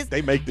 No,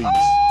 they make these.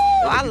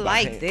 Oh, They make I them by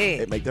like hand. that.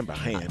 They make them by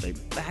hand, baby.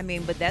 I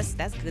mean, but that's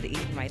good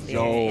eating right there.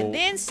 Yo. And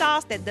then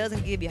sauce that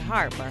doesn't give you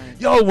heartburn.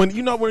 Yo, when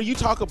you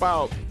talk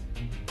about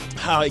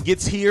how it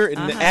gets here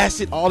and the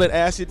acid, all that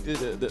acid,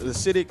 the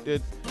acidic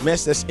the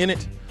mess that's in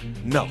it,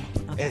 no,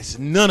 it's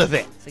none of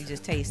that. So you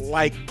just taste.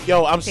 Like,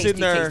 yo, I'm you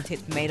sitting there.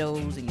 taste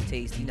tomatoes, and you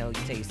taste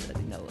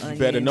onions.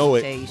 better know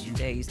it. You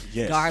taste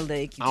Yes.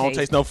 garlic. I don't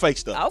taste no fake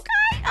stuff.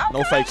 Okay.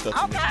 No fake stuff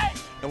to me. Okay.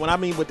 And what I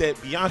mean with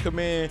that Bianca,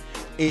 man,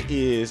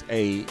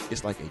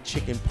 it's like a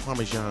chicken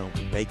parmesan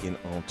with bacon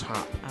on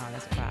top. Oh,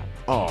 that's a problem.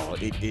 Oh,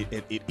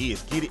 it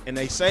is. Get it, and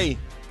they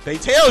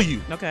tell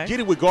you, Okay. get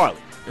it with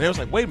garlic. And they was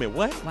like, wait a minute,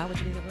 what? Why would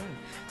you do that?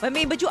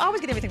 But you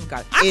always get everything with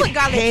garlic. I put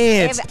garlic.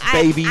 Enhanced,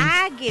 baby.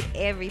 I get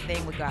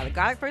everything with garlic.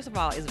 Garlic, first of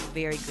all, is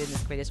very good and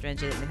it's great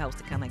astringent and it helps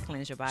to kind of like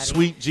cleanse your body.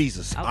 Sweet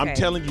Jesus. Okay. I'm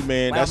telling you,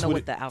 man. Well, That's I don't know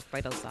what with the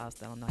Alfredo sauce.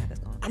 I don't know how that's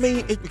going. I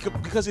mean,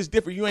 because it's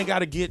different. You ain't got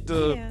to get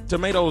the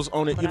tomatoes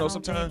on it, But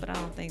sometimes. But I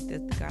don't think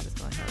that the garlic's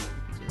going to help.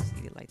 You just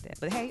eat it like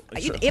that. But hey,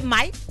 Sure. it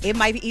might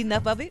be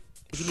enough of it.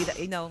 If you need,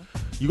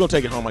 You're going to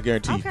take it home, I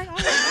guarantee. Okay. All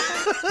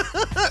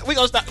right. We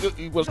going to stop.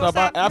 You going to stop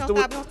by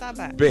afterwards? Don't stop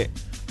by. Bet.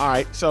 All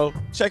right, so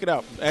check it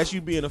out. As you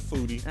being a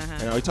foodie, Uh-huh.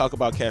 and we talk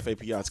about Cafe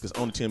Piazza because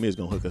Owner Tim is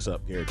going to hook us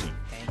up, guaranteed.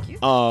 Thank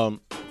you.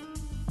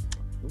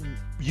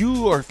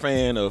 You are a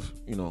fan of,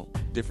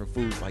 different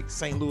foods like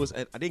St. Louis.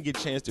 I didn't get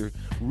a chance to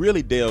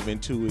really delve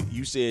into it.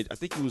 You said, I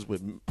think you was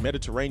with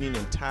Mediterranean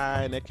and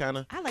Thai and that kind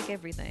of. I like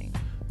everything.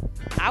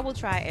 I will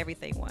try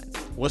everything once.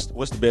 What's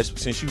the best,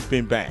 since you've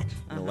been back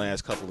in the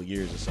last couple of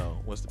years or so,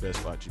 what's the best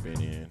spot you've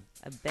been in?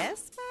 A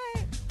best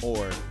spot?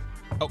 Or,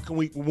 can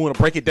we want to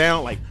break it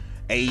down? Like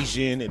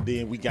Asian, and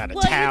then we got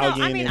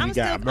Italian, and we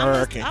got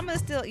American. I'm gonna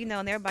still, and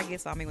everybody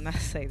gets on me when I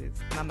say this.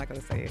 And I'm not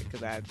gonna say it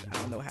because I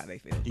don't know how they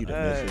feel. You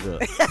done messed it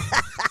up.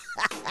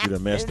 You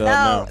done messed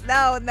up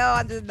now. No,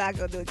 I'm just not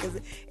gonna do it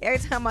because every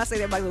time I say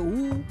that, everybody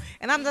goes, ooh.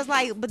 And I'm just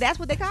like, but that's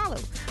what they call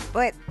them.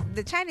 But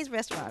the Chinese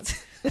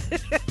restaurants.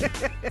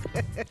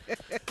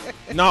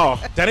 No,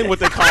 that ain't what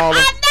they call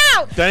them. I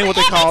know. That ain't what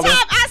they call them.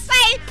 Every time I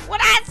say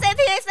what I said,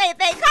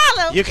 they call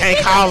them. You can't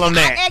call them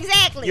that.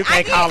 Exactly. You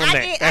can't call them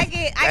that.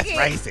 That's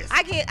racist.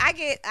 I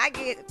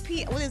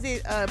get what is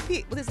it?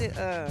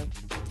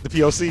 The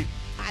POC.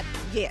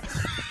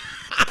 Yes.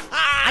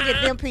 I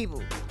get them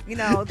people. You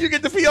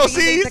get the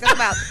POCs?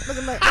 POCs?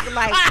 Looking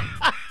like,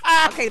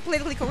 okay,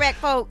 politically correct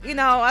folk.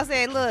 I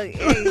said, look,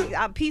 hey,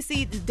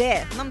 PC is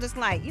death. And I'm just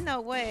like, you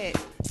know what?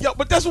 Yo,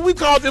 but that's what we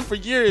called them for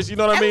years. You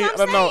know what I mean? That's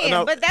what I'm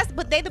saying.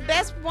 But they the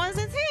best ones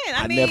in 10.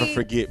 I mean, never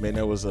forget, man.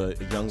 There was a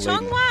young lady.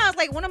 Chung Hua is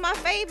like one of my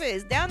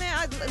favorites down there.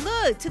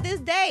 Look, to this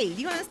day,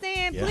 do you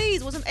understand? Yeah.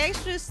 Please, with some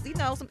extras,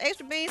 some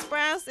extra bean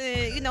sprouts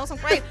and some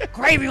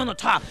gravy on the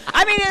top.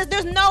 I mean,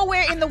 there's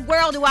nowhere in the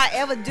world do I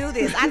ever do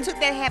this. I took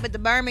that habit to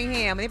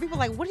Birmingham, and people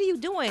were like, "What are you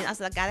doing?" I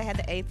said, "I gotta have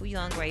the egg foo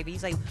young gravy."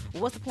 He's like,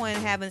 well, "What's the point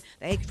of having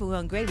the egg foo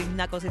young gravy? You're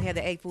not gonna sit and have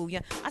the egg foo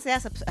young." I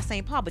said, "That's a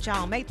St. Paul, but y'all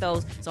don't make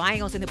those, so I ain't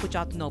gonna sit and put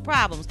y'all through no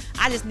problems.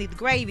 I just need the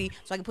gravy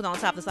so I can put on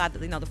top of the side,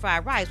 the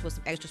fried rice with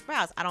some extra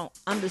sprouts. I don't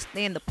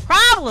understand the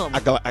problem."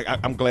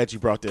 I'm glad you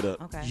brought that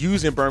up. Okay. You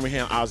was in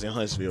Birmingham, I was in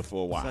Huntsville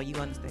for a while. So you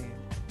understand.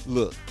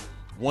 Look,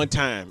 one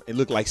time it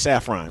looked like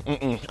saffron.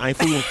 I ain't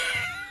fooling.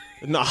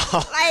 No,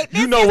 Like,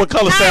 you know what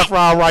color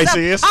saffron rice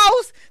is.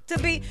 Supposed to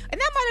be,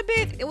 and that might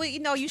have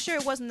been. You sure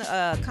it wasn't?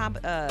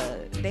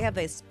 They have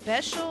a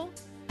special.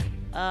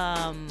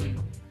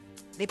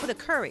 They put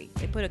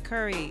a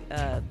curry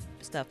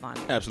stuff on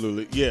it.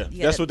 Absolutely, yeah.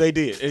 Yeah, That's what they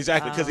did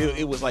exactly because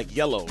it was like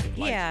yellow.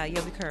 Like, Yeah,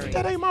 the curry.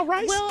 that ain't my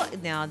rice. Well,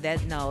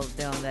 that's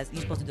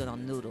you're supposed to do it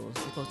on noodles.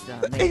 You're supposed to do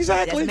it on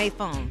Exactly. That's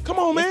Mayfone. Come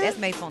on, man. That's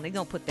Mayfone. They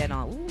don't put that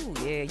on. Ooh,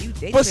 yeah,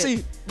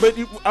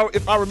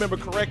 if I remember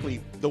correctly,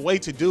 the way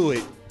to do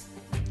it,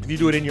 if you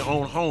do it in your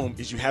own home,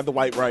 is you have the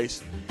white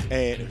rice,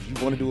 and if you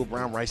want to do a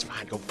brown rice,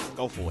 fine, go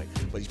for it.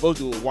 But you're supposed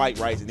to do a white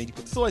rice, and then you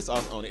put the soy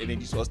sauce on it, and then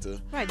you're supposed to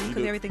Right, you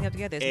cook everything up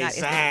together. It's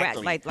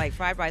Exactly. not like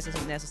fried rice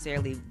isn't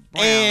necessarily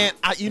brown. And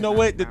you know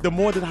what? The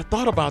more that I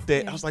thought about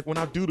that, I was like, when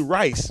I do the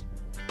rice,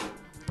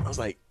 I was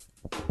like,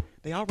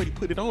 they already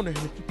put it on there,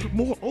 and if you put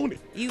more on it,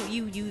 You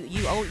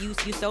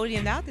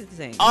sodiumed out this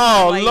thing.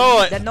 Oh,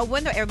 Lord. No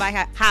wonder everybody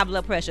had high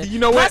blood pressure. You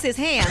know Plus what? his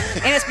hand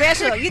and it's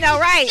special.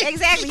 Right?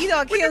 Exactly. You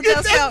don't when kill you get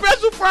yourself. that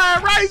special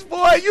fried rice,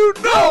 boy, you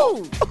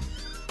know.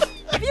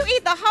 If you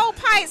eat the whole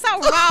pint,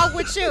 something wrong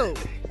with you.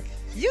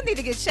 You need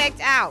to get checked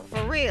out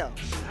for real.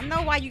 I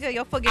know why you get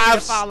your foot getting to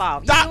fall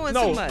off. You're doing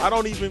too much. I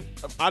don't even.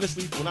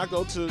 Honestly, when I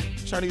go to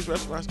Chinese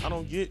restaurants, I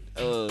don't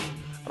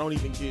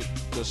even get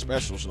the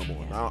specials no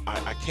more. Now,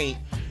 I can't.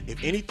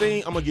 If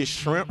anything, I'm gonna get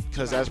shrimp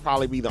because that's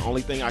probably be the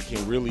only thing I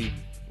can really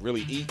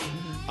eat.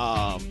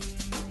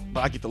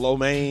 But I get the lo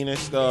mein and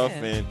stuff,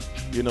 and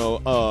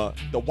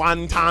the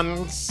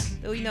wontons.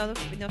 Oh,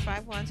 the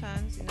fried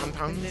wontons.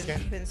 Wontons, yeah.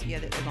 Depends,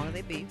 as long as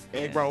they beef.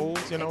 Egg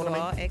rolls, you know what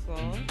I mean? Egg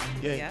roll.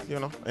 Yeah,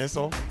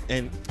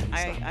 and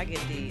I get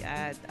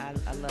I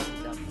love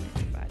the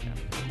dumplings, fried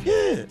dumplings.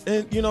 Yeah,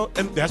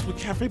 and that's what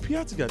Cafe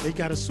Piazza got. They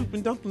got a soup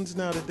and dumplings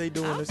now that they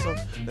doing, and so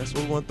that's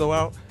what we want to throw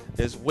out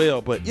as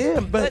well. But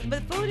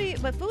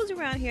foods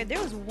around here.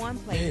 There was one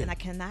place, and I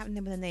cannot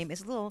remember the name.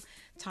 It's a little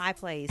Thai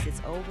place.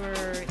 It's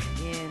over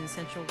in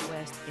Central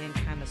West, in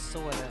kind of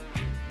sorta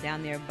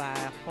down there by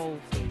Whole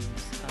Foods.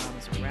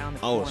 It's around the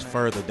corner. Oh, it's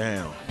further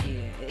down.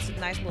 Yeah, it's a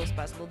nice little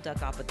spot, it's a little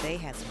duck off, but they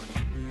had some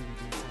really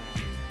good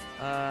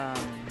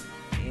time.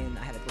 And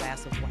I had a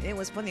glass of wine. It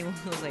was funny when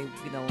it was like,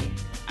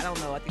 I don't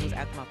know, I think it was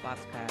after my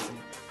father's passing.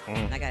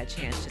 And I got a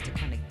chance just to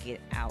kind of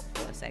get out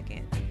for a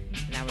second.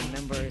 And I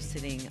remember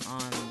sitting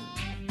on,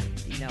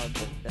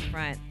 the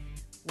front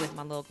with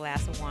my little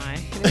glass of wine.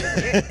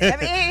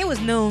 It was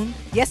noon.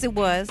 Yes, it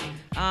was.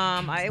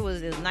 It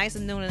was nice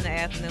and noon in the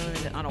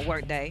afternoon on a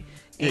work day.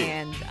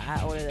 And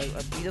I ordered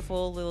a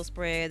beautiful little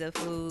spread of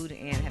food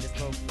and had this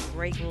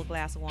great little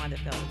glass of wine that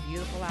felt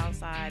beautiful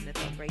outside, and it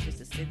felt great just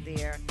to sit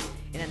there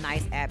in a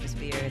nice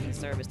atmosphere and the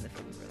service and the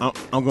food.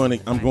 I'm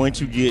going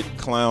to get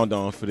clowned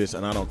on for this,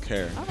 and I don't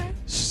care.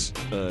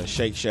 Okay.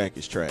 Shake Shack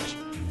is trash.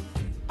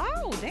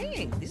 Oh,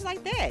 dang! Just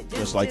like that.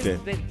 Just like that.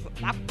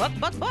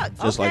 Buck.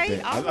 Just okay, like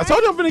that. all I right.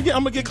 told you I'm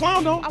gonna get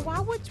clowned on. Why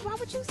would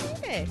you say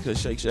that? Because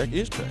Shake Shack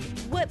is trash.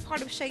 What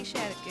part of Shake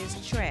Shack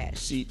is trash?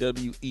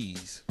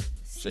 CWEs.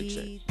 Shake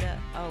Shack.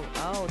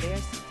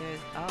 There's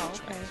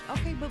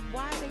okay, but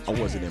why are they trash? I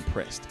wasn't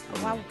impressed.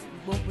 Why?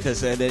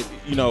 Because that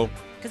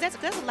Because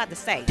that's a lot to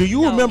say. Do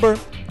you remember?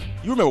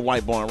 You remember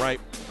White Barn, right?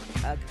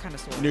 Kind of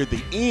sort of. Near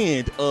the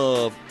end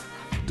of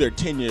their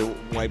 10-year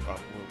White Barn.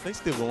 They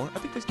still going. I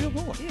think they still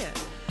going. Yeah.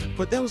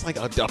 But there was like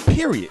a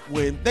period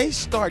when they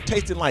start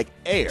tasting like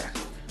air.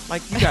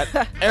 Like you got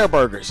air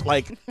burgers.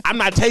 Like I'm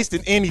not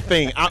tasting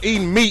anything. I'm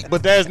eating meat,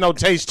 but there's no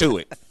taste to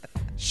it.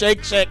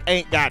 Shake Shack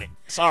ain't got it.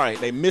 Sorry,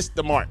 they missed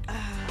the mark.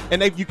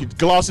 And you could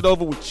gloss it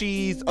over with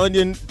cheese,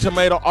 onion,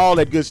 tomato, all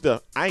that good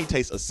stuff. I ain't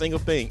taste a single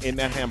thing in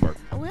that hamburger.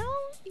 Well,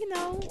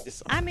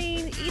 I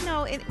mean,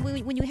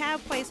 when you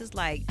have places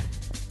like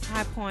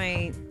High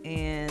Point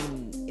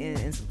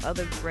and some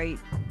other great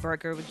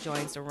burger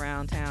joints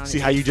around town. See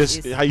how you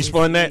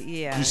spun that?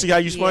 Yeah. You see how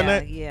you spun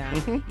that? Yeah.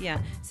 Mm-hmm. Yeah.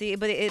 See,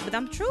 but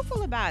I'm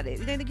truthful about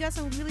it. They got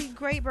some really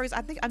great burgers.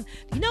 I think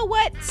you know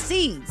what?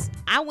 Seeds.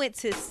 I went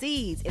to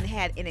Seeds and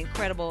had an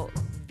incredible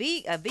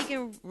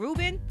vegan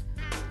Reuben.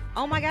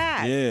 Oh my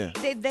God! Yeah.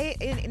 But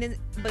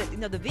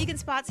the vegan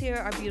spots here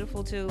are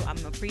beautiful too. I'm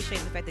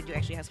appreciating the fact that you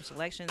actually have some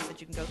selections that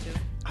you can go to.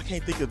 I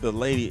can't think of the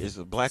lady. Is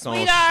a black-owned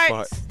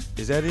Sweetheart. spot.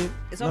 Is that it?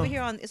 It's over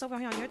here on your side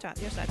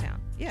of town.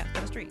 Yeah,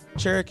 down the street.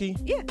 Cherokee.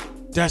 Yeah.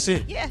 That's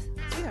it. Yes,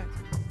 Sweetheart.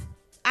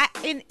 I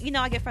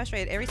get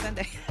frustrated every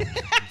Sunday.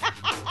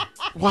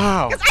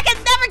 Wow. Because I can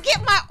never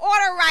get my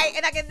order right,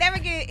 and I can never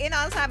get it in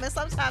on time, and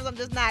sometimes I'm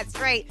just not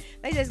straight.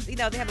 They just, they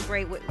have a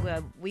great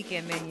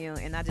weekend menu,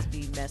 and I just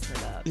be messing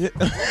it up. Yeah.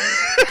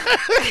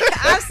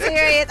 I'm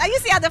serious. You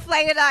see how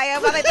deflated I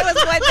am. There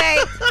was one day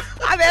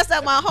I messed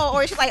up my whole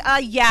order. She's like,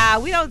 yeah,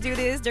 we don't do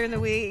this during the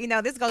week.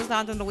 This goes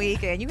on during the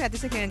week, and you have to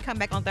sit here and come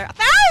back on Thursday.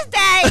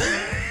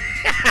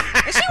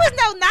 And she was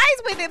no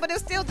nice with it, but it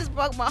still just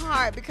broke my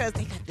heart because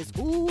they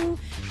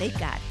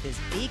got this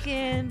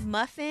vegan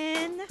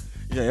muffin.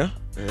 Yeah.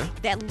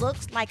 That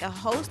looks like a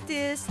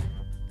Hostess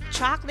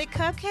chocolate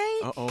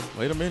cupcake. Uh-oh,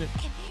 wait a minute.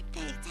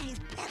 And it tastes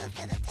better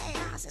than the day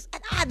Hostess.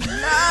 And I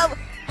love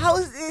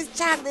Hostess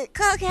chocolate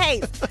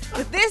cupcakes.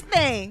 But this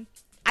thing,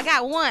 I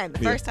got one the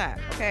first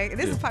time, okay? And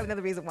this is probably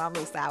another reason why I'm a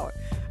little sour.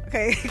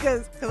 Okay,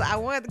 because I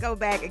wanted to go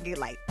back and get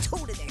like 2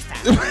 the next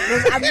time.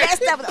 I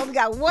messed up and only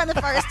got one the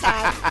first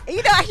time.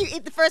 And how you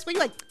eat the first one,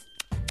 you're like,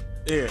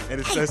 Yeah,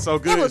 and that's so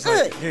good. It was It's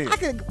good. like, yeah. I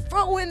could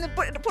throw in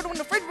put it in the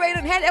refrigerator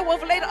and have that one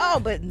for later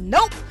on, but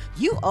nope,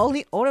 you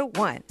only order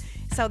one.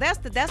 So that's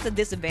the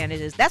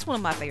disadvantages. That's one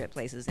of my favorite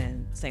places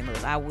in St.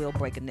 Louis. I will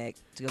break a neck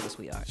to go to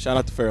Sweetheart. Shout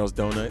out to Farrell's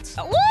Donuts.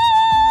 Woo!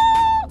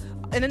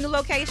 And the new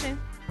location.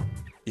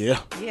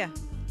 Yeah. Yeah.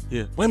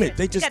 Yeah. Wait a minute.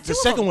 They You just got the two of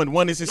second them.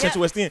 one is in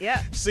Central West End.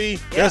 Yeah. See,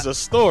 there's a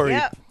story.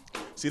 Yep.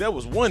 See, that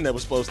was one that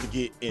was supposed to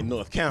get in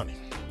North County.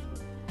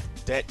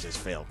 That just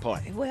fell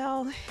apart.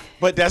 Well,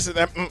 But that's it.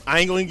 I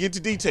ain't gonna get into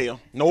detail.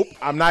 Nope,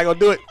 I'm not gonna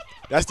do it.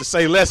 That's the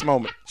say less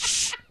moment.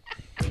 Shh.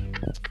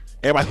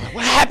 Everybody's like,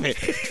 what happened?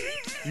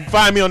 You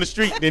find me on the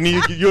street, then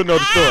you'll know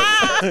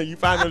the story. You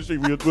find me on the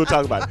street, we'll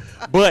talk about it.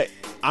 But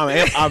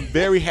I'm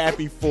very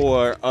happy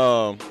for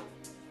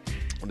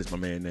what is my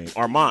man name?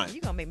 Armand.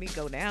 you gonna make me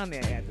go down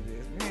there after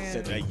this, man.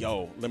 Said that,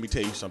 yo, let me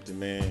tell you something,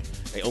 man.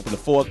 They open at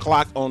 4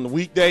 o'clock on the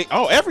weekday.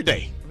 Oh, every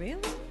day.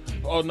 Really?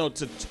 Oh no, I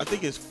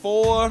think it's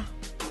 4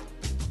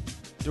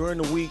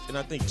 during the week, and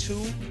I think 2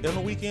 on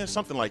the weekend,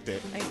 something like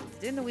that. Like,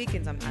 in the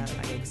weekends, I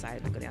get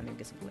excited to go down there and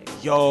get some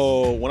flavors.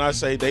 Yo, when I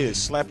say they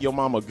just slap your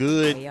mama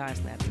good, They are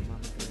slapping mama.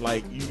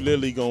 like you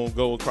literally gonna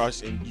go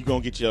across and you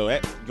gonna get your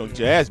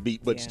ass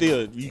beat, but Yeah.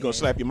 still you gonna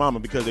slap your mama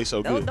because they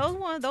so good.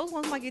 Those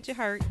ones might get you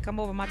hurt. Come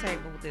over my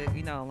table with the,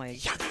 like,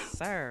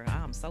 sir,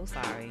 I'm so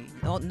sorry.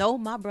 No,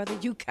 my brother,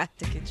 you got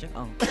to get your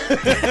own.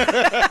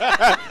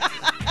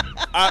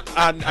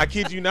 I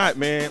kid you not,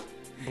 man.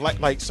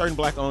 Like certain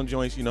black-owned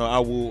joints, I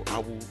will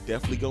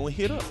definitely go and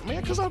hit up,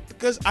 man,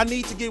 because I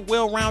need to get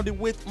well-rounded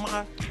with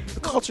the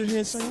culture here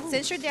in St. Louis.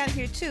 Since you're down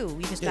here too,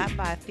 you can stop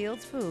by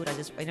Fields Food. I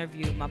just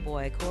interviewed my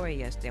boy Corey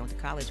yesterday. I went to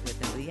college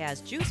with him. But he has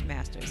Juice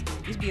Masters.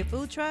 Used to be a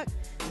food truck.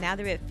 Now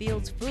they're at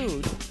Fields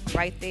Food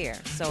right there.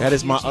 So That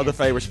is my huge other chance.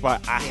 favorite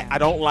spot. Yeah. I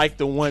don't like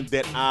the one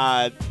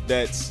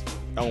that's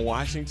on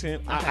Washington.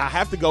 Okay. I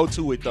have to go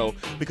to it though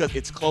because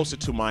it's closer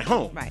to my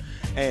home. Right.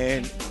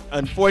 And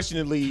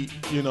unfortunately,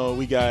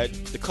 we got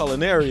the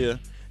Culinaria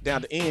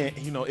down the end.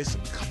 It's a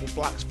couple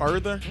blocks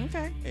further.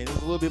 Okay. And it's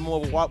a little bit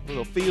more of a walk.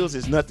 The Fields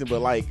is nothing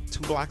but like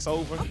 2 blocks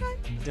over. Okay.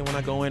 But then when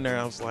I go in there,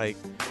 I was like,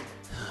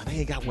 they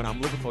ain't got what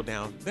I'm looking for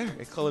down there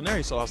at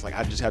Culinary. So I was like,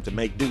 I just have to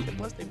make do. And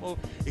plus, they more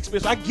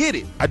expensive. I get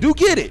it. I do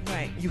get it.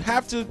 Right. You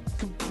have to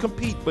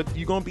compete, but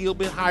you're going to be a little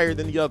bit higher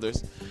than the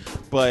others.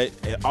 But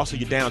also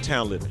your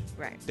downtown living.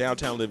 Right.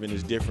 Downtown living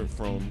is different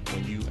from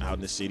when you out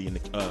in the city and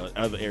the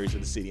other areas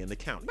of the city and the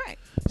county. Right.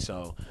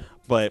 So,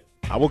 but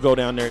I will go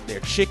down there.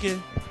 Their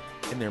chicken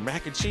and their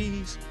mac and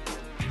cheese.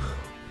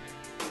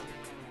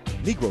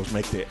 Negroes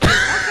make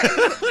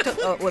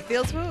that. With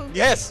Fields Food?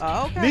 Yes.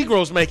 Oh, okay.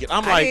 Negroes make it.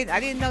 I'm like, I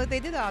didn't know that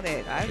they did all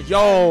that.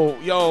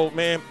 yo,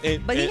 man.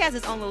 But he has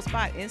his own little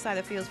spot inside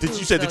of Fields Food.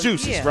 You said the so,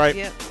 juices, yeah, right?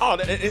 Yeah. Oh,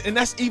 and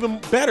that's even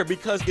better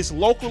because it's a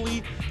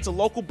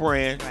local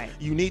brand. Right.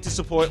 You need to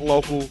support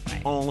local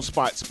Right. owned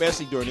spots,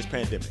 especially during this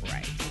pandemic.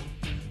 Right.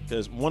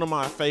 Because one of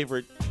my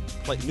favorite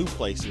new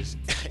places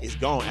is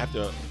gone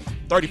after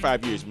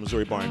 35 years,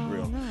 Missouri Bar and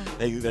Grill. No.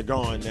 They're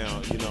gone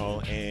now,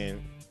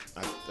 and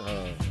I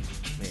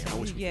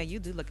wish. Yeah, you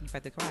do looking for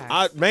the cry.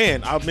 I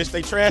miss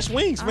they trash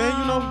wings, man.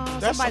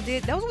 That's somebody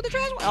did. Those were the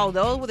trash. Oh,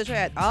 those were the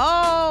trash.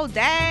 Oh,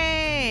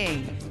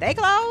 dang! They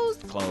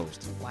closed.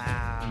 closed.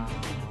 Wow.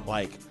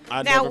 Like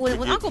I Now, never when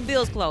forget. Uncle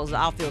Bill's closed,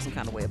 I'll feel some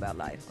kind of way about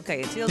life.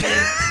 Okay, until then,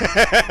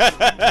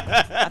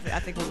 I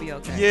think we'll be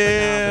okay.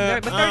 Yeah,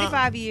 But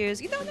 35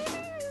 years,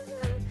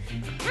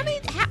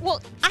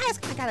 well, I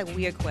got a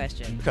weird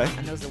question. Okay.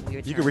 I know it's a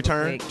weird. You turn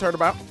can real quick. turn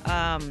about.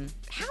 How many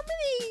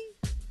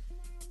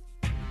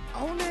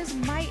owners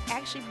might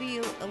actually be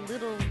a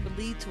little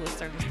relieved to a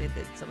certain extent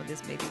that some of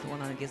this may be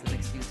going on and gives them an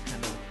excuse to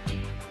kind of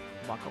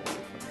walk away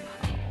from it?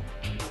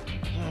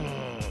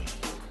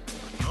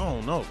 I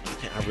don't know.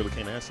 I really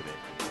can't answer that.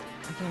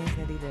 I can't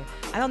answer that either.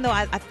 I don't know.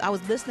 I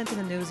was listening to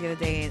the news the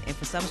other day, and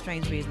for some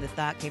strange reason, the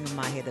thought came in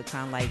my head of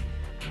kind of like,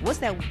 what's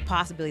that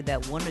possibility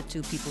that 1 or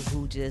 2 people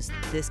who this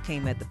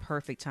came at the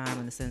perfect time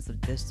in the sense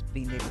of just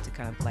being able to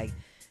kind of like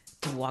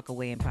to walk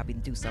away and probably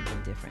do something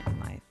different in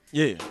life.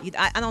 Yeah.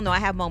 I don't know. I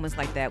have moments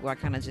like that where I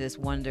kind of just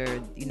wonder,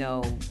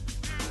 and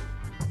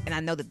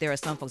I know that there are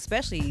some folks,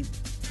 especially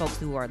folks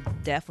who are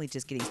definitely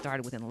just getting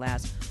started within the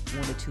last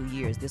 1 or 2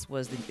 years. This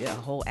was the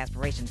whole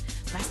aspiration.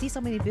 But I see so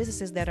many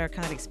businesses that are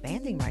kind of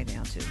expanding right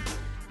now too.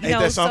 Ain't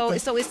that something?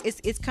 So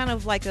it's kind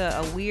of like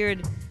a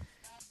weird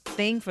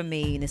thing for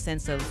me in the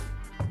sense of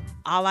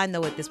all I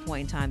know at this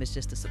point in time is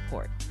just to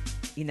support.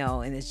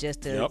 And it's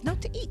just to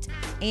eat.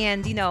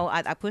 And,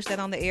 I push that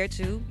on the air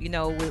too,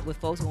 with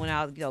folks going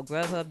out,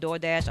 Grubhub,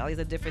 DoorDash, all these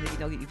are different, if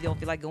you don't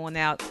feel like going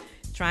out,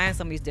 trying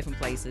some of these different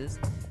places,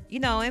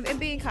 and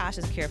being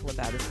cautious and careful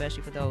about it,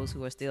 especially for those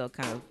who are still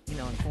kind of, in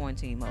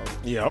quarantine mode.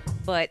 Yep.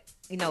 But,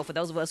 for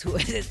those of us who are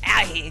just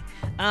out here,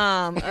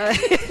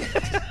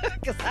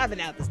 because I've been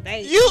out the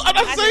state. I'm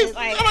about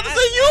to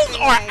say you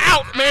are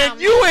out, man.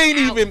 You ain't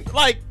even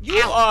like you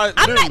are.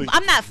 Literally.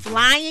 I'm not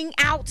flying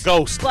out.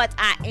 Ghost. But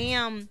I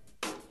am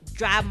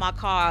driving my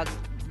car.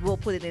 We'll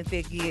put it in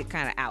fifth gear,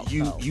 kind of out.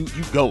 You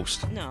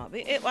ghost. No,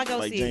 I go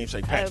Like see James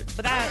St. Patrick.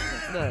 but I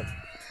look.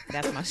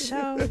 That's my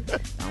show.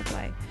 Don't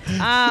play.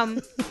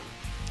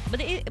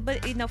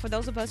 But you know, for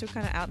those of us who are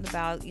kind of out and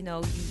about, you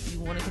know, you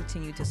want to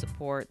continue to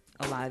support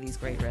a lot of these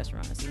great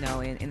restaurants, you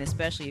know, and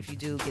especially if you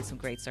do get some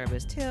great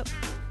service, tip,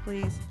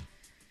 please.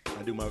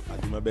 I do my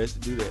best to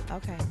do that.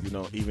 Okay. You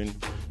know, even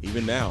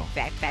now.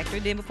 Factor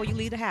it in before you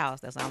leave the house.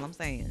 That's all I'm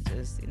saying.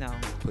 Just, you know.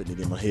 Putting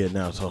it in my head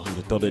now, so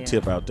you throw that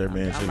tip out there,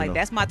 man. I'm like,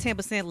 that's my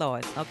 10%,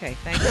 Lord. Okay,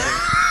 thank you.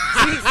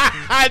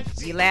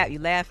 you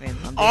laughing.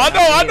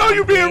 I know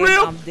you being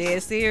real. I'm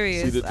dead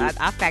serious.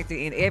 I factor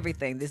in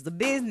everything. This is the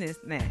business,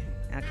 man.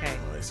 Okay.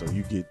 All right, so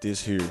you get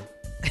this here.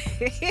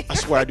 I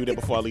swear I do that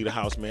before I leave the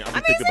house, man. I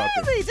mean,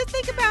 seriously, just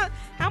think about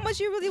how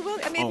much you really will.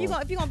 I mean,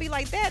 if you're gonna be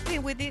like that,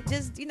 then with it,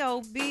 just, you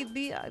know,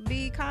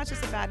 be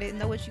conscious about it and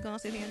know what you're gonna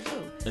sit here and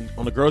do. And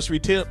on the grocery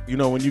tip, you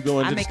know, when you go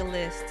into I make a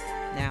list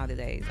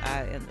nowadays.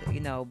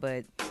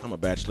 But I'm a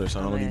bachelor,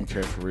 so I don't even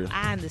care for real.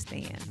 I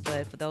understand,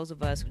 but for those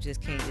of us who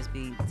just can't just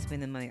be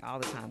spending money all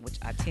the time, which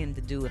I tend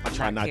to do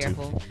if I'm not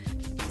careful.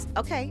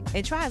 Okay,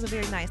 and try is a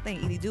very nice thing.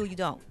 Either you do or you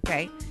don't.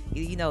 Okay,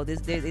 you know,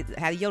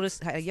 how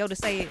Yoda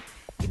say it.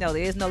 You know,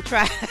 there is no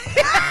try.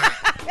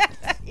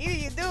 Either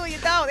you do or you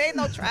don't. There ain't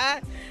no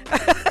try.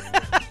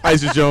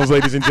 Isis Jones,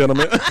 ladies and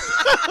gentlemen.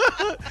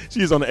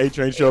 She's on the A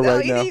Train show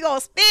right now. Either you gonna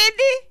spend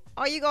it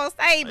or you gonna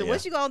save it.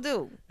 What you gonna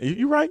do?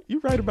 You're right. You're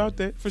right about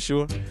that for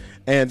sure.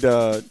 And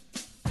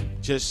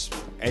just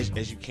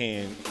as you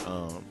can,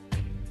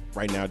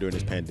 right now during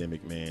this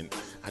pandemic, man,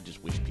 I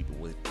just wish people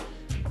would.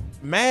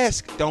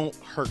 Masks don't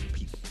hurt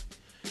people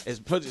as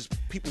much as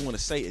people want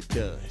to say it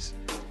does.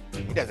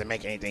 It doesn't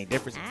make anything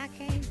different.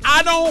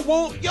 I don't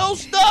want your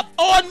stuff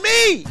on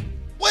me.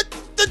 What's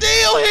the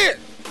deal here?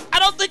 I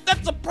don't think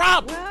that's a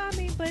problem. Well, I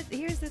mean, but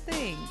here's the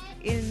thing.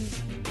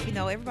 You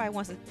know, everybody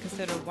wants to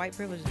consider white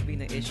privilege as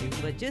being an issue,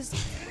 but just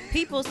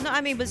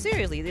but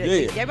seriously,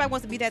 everybody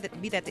wants to be that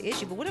the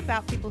issue. But what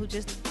about people who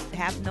just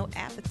have no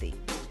apathy?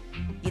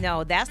 You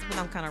know, that's what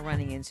I'm kind of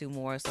running into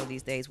more so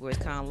these days, where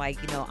it's kind of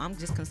like, you know, I'm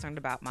just concerned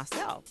about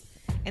myself.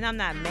 And I'm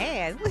not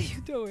mad. What are you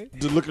doing?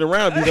 Just looking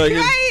around. You know,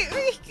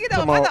 right? You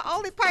know, am I the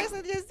only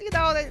person just, you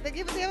know, that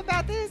give a damn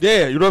about this?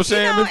 Yeah, you know what I'm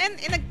saying? You know,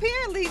 and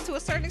apparently, to a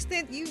certain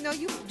extent, you know,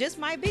 you just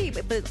might be.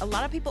 But a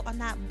lot of people are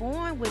not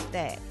born with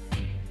that.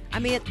 I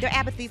mean, their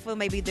apathy for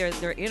maybe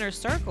their inner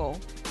circle,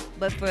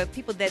 but for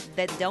people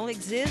that don't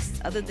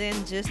exist other than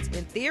just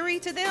in theory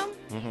to them,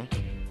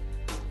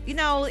 you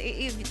know,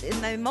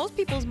 in most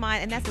people's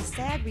mind, and that's a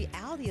sad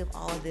reality of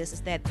all of this,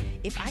 is that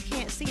if I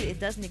can't see it, it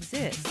doesn't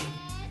exist.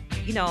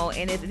 You know,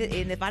 and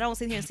if I don't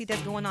sit here and see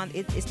that's going on,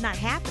 it's not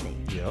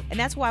happening. Yep. And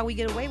that's why we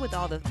get away with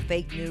all the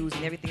fake news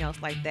and everything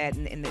else like that,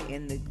 and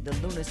the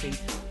lunacy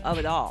of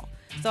it all.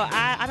 So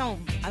I'm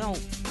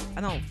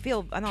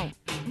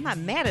not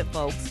mad at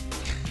folks,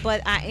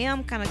 but I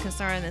am kind of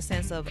concerned in the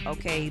sense of,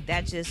 okay,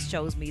 that just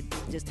shows me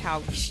just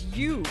how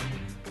you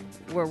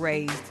were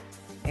raised,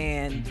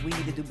 and we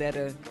need to do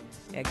better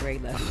at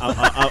grade level.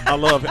 I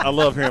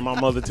love hearing my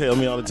mother tell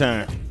me all the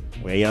time,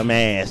 wear your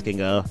mask and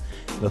go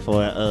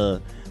before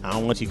I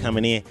don't want you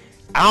coming in.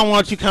 I don't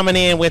want you coming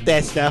in with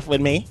that stuff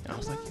with me. I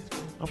was like,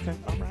 okay,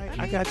 all right,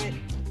 I got you.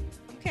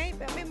 You can't.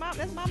 I mean,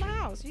 that's Mama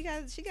house. She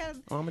got.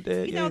 Mama,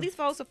 Dad. You know, these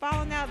folks are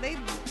falling out. They,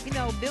 you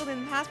know,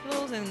 building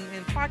hospitals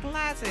and parking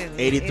lots and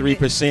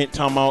 83%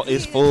 talking about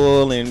it's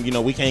full, and you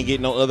know we can't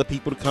get no other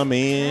people to come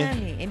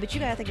in. But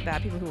you gotta think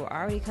about people who are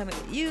already coming.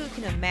 You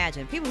can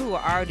imagine people who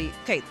are already.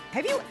 Okay,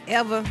 have you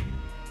ever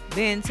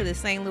been to the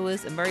St.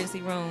 Louis emergency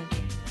room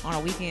on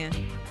a weekend?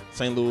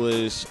 St.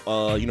 Louis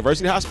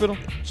University Hospital?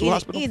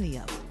 Hospital? Any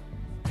of them.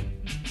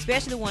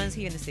 Especially the ones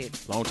here in the city.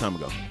 Long time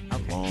ago.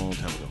 Okay. Long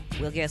time ago.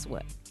 Well, guess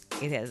what?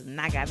 It has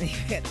not gotten any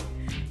better.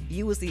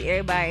 You will see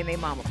everybody and their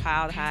mama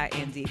piled high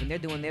and deep, and they're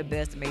doing their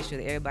best to make sure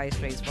that everybody's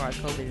straight as far as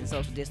COVID and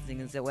social distancing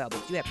and so well.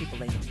 But you have people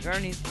laying on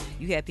gurneys.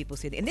 You have people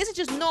sitting, and this is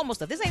just normal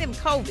stuff. This ain't even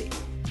COVID.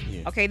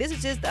 Yeah. Okay, this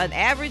is just an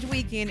average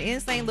weekend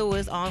in St.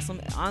 Louis on some.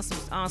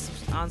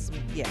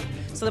 Yeah.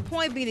 So the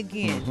point being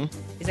again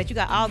is that you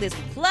got all this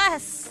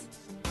plus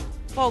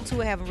folks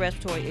who are having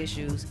respiratory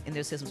issues and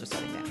their systems are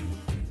shutting down.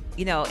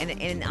 You know,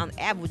 and on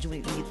average, when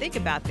you think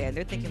about that,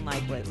 they're thinking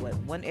like, what,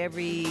 one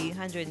every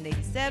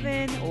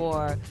 187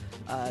 or,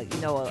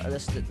 you know,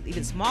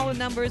 even smaller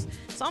numbers.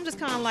 So I'm just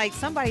kind of like,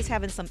 somebody's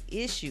having some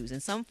issues in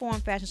some form,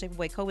 fashion, shape, or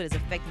way. COVID is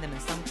affecting them in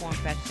some form,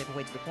 fashion, shape, or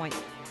way, to the point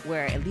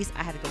where at least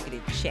I had to go get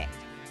it checked.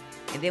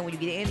 And then when you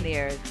get in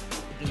there,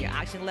 again, your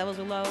oxygen levels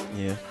are low.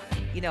 Yeah.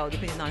 You know,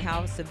 depending on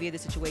how severe the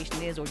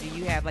situation is, or do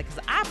you have, like,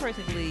 because I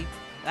personally believe,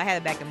 I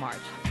had it back in March.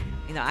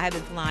 You know, I have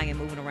been flying and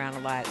moving around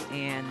a lot,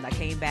 and I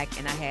came back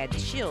and I had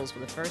chills for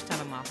the first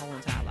time in my whole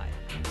entire life.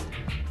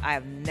 I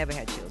have never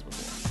had chills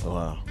before.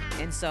 Wow.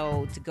 And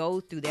so to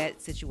go through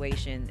that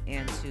situation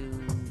and to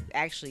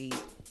actually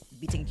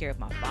be taking care of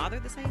my father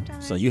at the same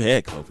time. So you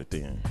had COVID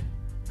then?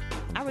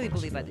 I really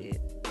believe I did.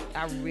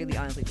 I really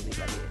honestly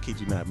believe I did. Kid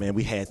you not, man.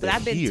 We had that. But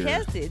I've been here.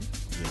 tested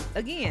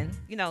again,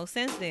 you know,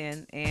 since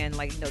then, and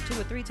like, you know,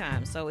 2 or 3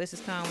 times. So it's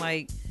just kind of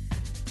like,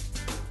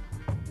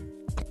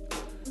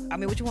 I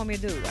mean, what you want me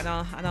to do? I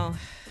don't.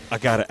 I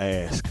gotta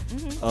ask.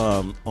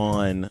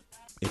 On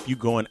if you're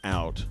going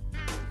out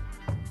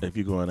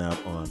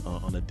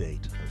on a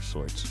date of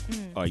sorts,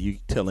 are you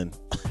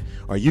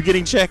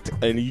getting checked?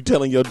 And are you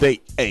telling your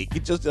date, hey,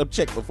 get yourself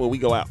checked before we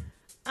go out?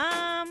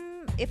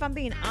 If I'm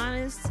being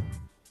honest,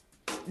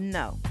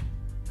 no.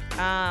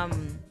 But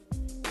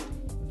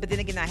then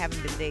again, I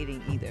haven't been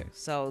dating either,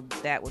 so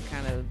that would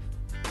kind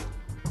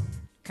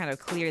of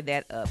clear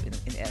that up in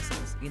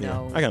essence, you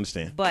know. I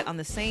understand. But on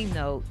the same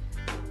note,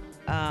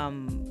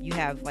 you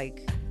have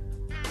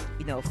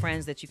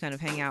friends that you kind of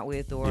hang out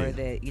with, or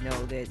that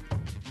that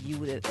you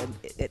would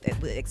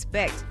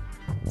expect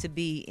to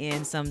be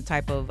in some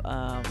type of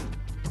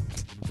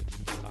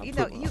you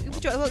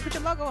put your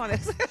logo on it.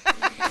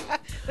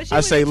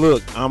 I say,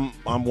 look, I'm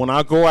when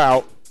I go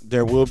out,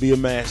 there will be a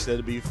match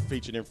that'll be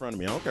featured in front of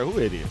me. I don't care who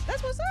it is.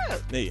 That's what's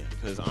up. Yeah,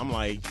 because I'm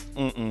like,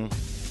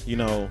 you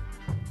know,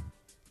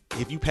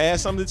 if you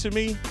pass something to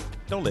me,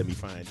 don't let me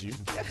find you,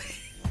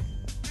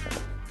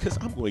 because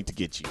I'm going to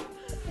get you.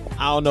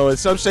 I don't know, in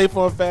some shape,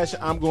 form, or fashion,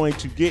 I'm going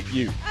to get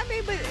you. I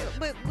mean,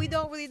 but we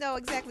don't really know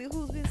exactly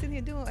who's been sitting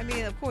here doing. I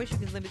mean, of course, you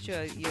can limit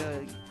your. That's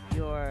what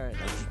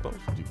you're supposed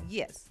to do.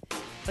 Yes,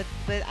 but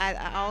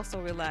I also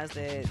realize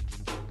that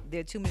there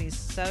are too many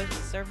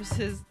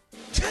services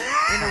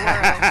in the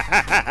world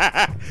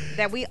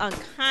that we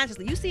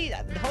unconsciously. You see,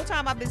 the whole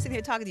time I've been sitting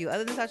here talking to you,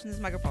 other than touching this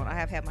microphone, I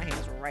have had my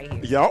hands right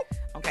here. Yup.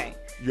 Okay.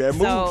 You have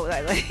moved. So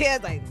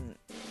like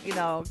you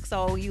know,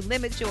 so you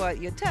limit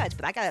your touch,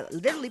 but I gotta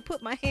literally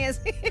put my hands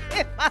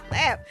in my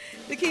lap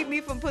to keep me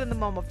from putting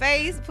them on my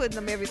face, putting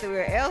them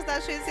everywhere else I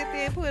should sit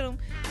there and put them.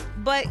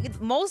 But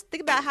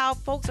think about how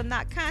folks are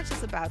not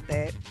conscious about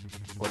that.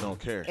 Or don't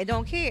care. And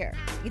don't care.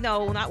 You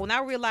know, when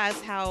I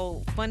realized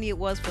how funny it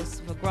was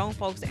for grown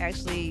folks to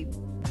actually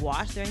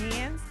wash their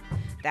hands,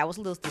 that was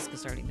a little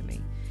disconcerting to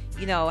me.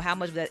 You know, how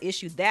much of that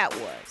issue that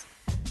was.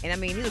 And I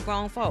mean, these are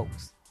grown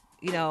folks.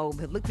 You know,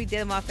 look me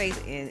dead in my face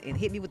and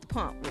hit me with the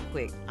pump real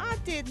quick. I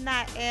did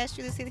not ask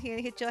you to sit here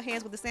and hit your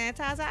hands with the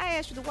sanitizer. I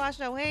asked you to wash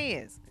your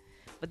hands.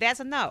 But that's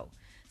a no.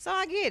 So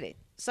I get it.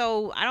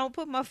 So I don't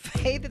put my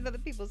faith in other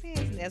people's hands,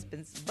 and that's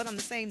been. But on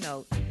the same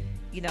note,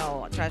 you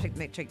know, try to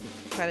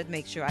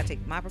make sure I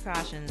take my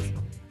precautions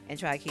and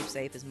try to keep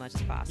safe as much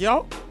as possible.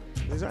 Yup.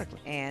 Exactly.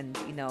 And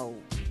you know,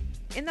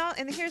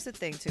 and here's the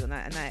thing too, and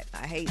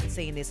I hate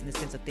saying this in the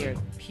sense of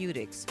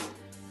therapeutics.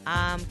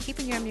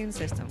 Keeping your immune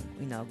system,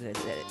 you know, good.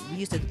 We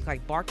used to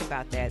like bark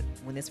about that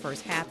when this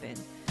first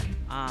happened,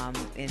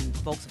 and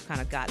folks have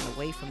kind of gotten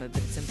away from it.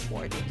 But it's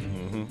important,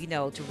 you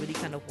know, to really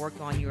kind of work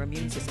on your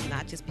immune system,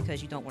 not just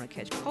because you don't want to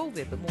catch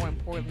COVID, but more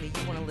importantly,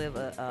 you want to live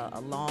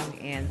a long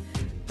and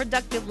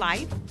productive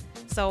life.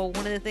 So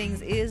one of the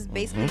things is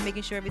basically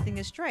making sure everything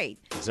is straight.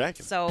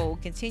 Exactly. So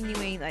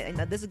continuing, I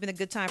know this has been a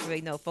good time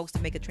for folks to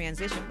make a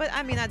transition. But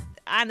I mean,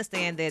 I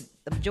understand that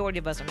the majority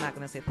of us are not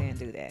going to sit there and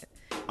do that.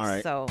 All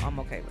right. So I'm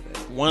okay with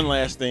it. One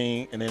last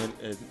thing, and then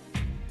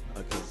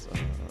because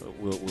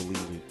we'll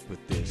leave it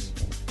with this.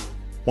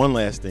 One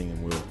last thing,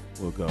 and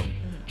we'll go.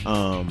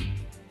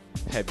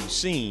 Have you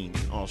seen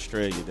in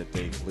Australia that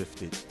they've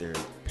lifted their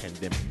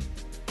pandemic?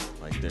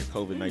 Like their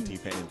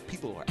COVID-19 pandemic,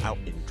 people are out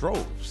in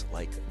droves.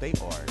 Like they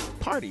are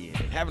partying,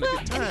 having a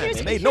good time,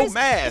 and they no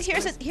mask.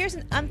 Here's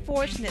an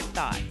unfortunate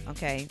thought.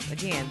 Okay,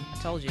 again,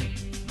 I told you,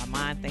 my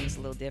mind thinks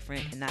a little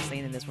different, and not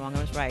saying that it's wrong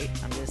or it's right.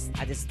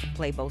 I just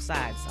play both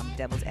sides. I'm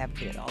devil's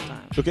advocate at all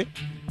times. Okay.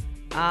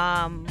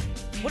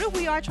 What if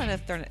we are trying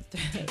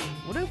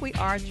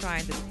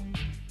to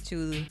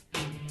to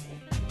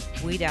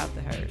weed out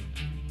the herd?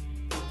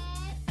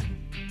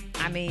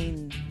 I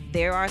mean,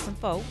 there are some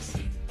folks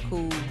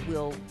who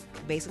will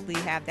basically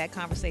have that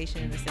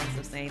conversation in the sense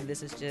of saying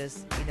this is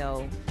just,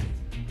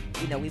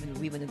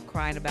 we've been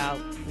crying about,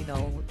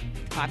 the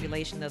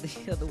population of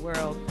the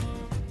world,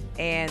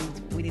 and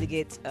we need to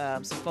get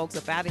some folks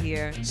up out of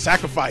here.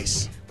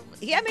 Sacrifice.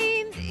 Yeah, I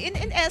mean,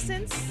 in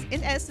essence,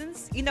 and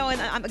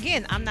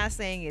I'm not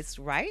saying it's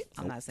right.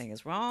 I'm not saying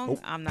it's wrong. Nope.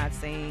 I'm not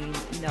saying,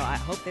 I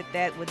hope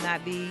that would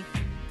not be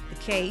the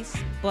case.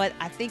 But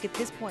I think at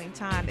this point in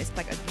time, it's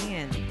like,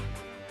 again,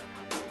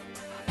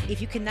 if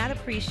you cannot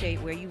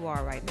appreciate where you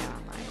are right now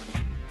in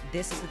life,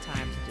 this is the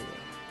time to do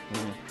it.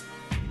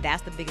 Mm-hmm.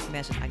 That's the biggest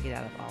message I get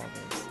out of all of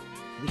this.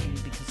 We can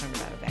be concerned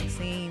about a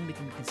vaccine. We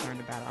can be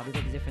concerned about all these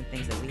other different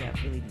things that we have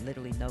really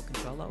literally no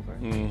control over.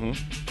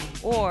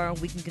 Mm-hmm. Or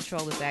we can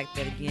control the fact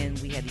that, again,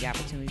 we had the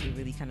opportunity to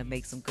really kind of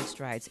make some good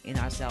strides in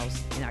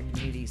ourselves, in our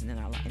communities, and in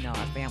our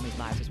families'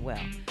 lives as well.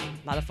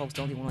 A lot of folks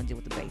don't even want to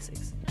deal with the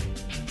basics.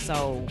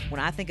 So when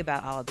I think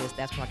about all of this,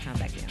 that's what I come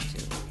back down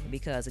to.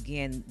 Because,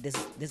 again, this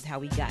is how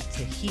we got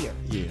to here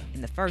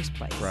in the first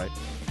place. Right.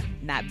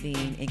 Not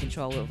being in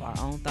control of our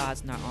own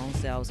thoughts and our own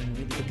selves, and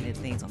really looking at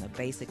things on a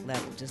basic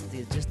level. Just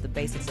the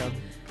basics of,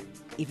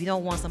 if you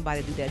don't want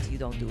somebody to do that to you,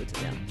 don't do it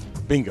to them.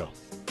 Bingo.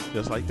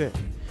 Just like that.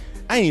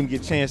 I didn't even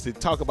get a chance to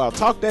talk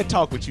that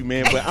talk with you,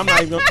 man, but I'm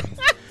not even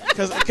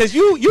gonna, because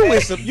you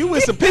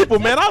with some people,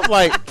 man. I was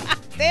like,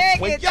 Derek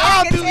when and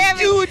y'all do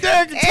Tammy, you,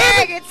 Derek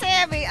and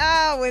Tammy.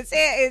 Oh,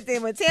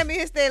 when Tammy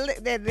hits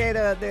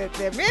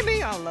that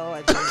Remy, oh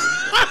Lord Jesus.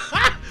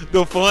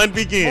 The fun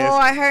begins. Oh,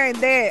 I heard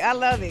that. I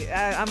love it.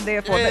 I'm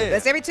there for Yeah. it.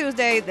 That's every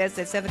Tuesday. That's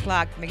at 7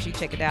 o'clock. Make sure you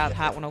check it out.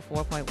 Hot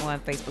 104.1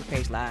 Facebook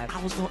page live.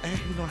 I was going to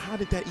ask, how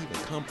did that even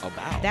come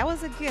about? That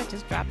was a gift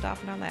just dropped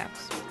off in our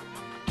laps.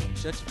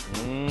 Shut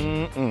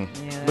you. Yeah,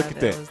 Look at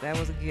that. That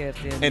was a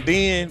gift. And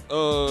then,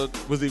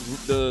 was it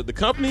the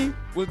company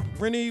with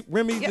Remy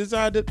Yep.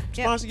 decided to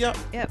sponsor y'all?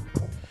 Yep.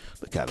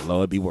 Look how the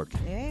Lord be working.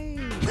 Hey.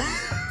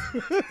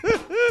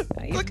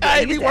 I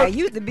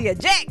used to be a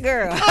jack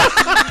girl.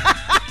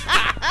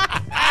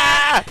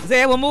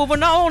 Say we're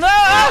moving on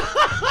up.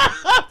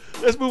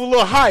 Let's move a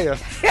little higher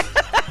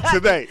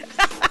today.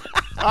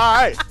 All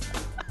right.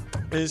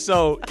 And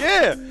so,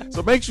 yeah.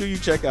 So make sure you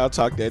check out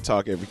Talk That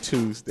Talk every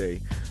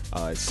Tuesday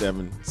at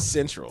 7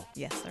 Central.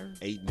 Yes, sir.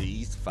 8 in the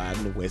East, 5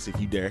 in the West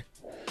if you dare.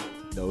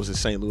 Those in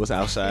St. Louis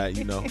outside,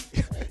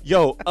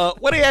 Yo,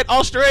 what they at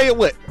Australia?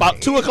 What,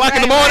 about 2 o'clock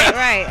in the morning?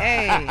 Right.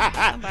 Hey,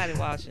 somebody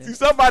watching.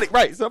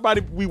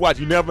 Somebody we watch.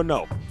 You never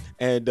know.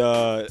 And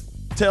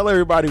tell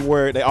everybody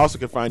where they also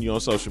can find you on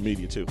social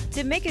media, too.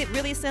 To make it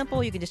really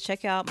simple, you can just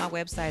check out my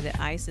website at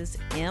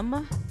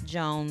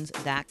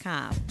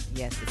IsisMJones.com.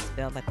 Yes, it's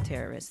spelled like a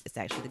terrorist. It's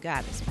actually the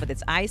goddess. But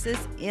it's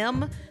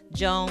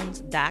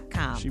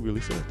IsisMJones.com. She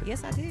really said that.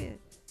 Yes, I did.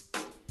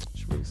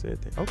 She really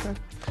said that. Okay.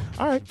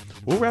 All right.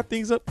 We'll wrap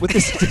things up with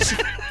this edition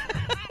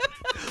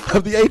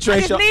of the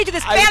A-Train Show. I just need you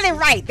to spell it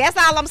right. That's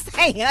all I'm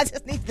saying. I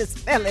just need you to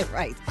spell it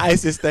right.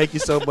 Isis, thank you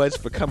so much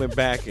for coming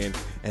back and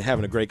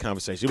having a great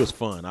conversation. It was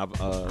fun. I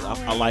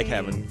like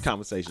having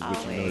conversations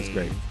with you. It's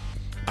great.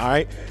 All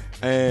right.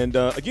 And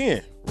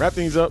again, wrap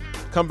things up.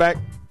 Come back.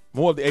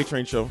 More of the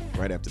A-Train Show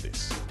right after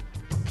this.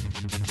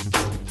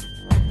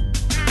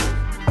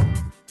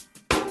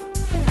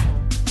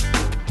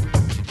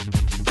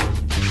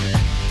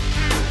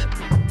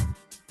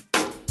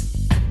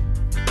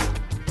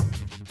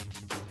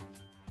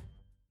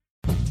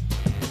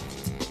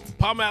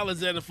 Palm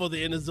Alexander for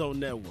the In the Zone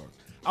Network.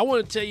 I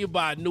want to tell you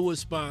about our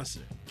newest sponsor,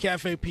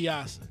 Cafe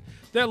Piazza.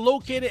 They're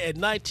located at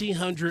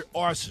 1900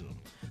 Arsenal.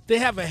 They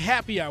have a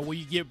happy hour where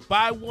you get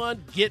buy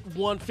one, get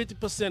one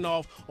 50%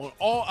 off on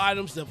all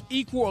items of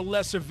equal or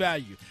lesser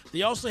value.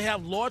 They also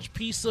have large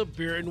pizza,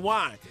 beer, and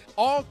wine.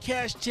 All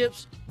cash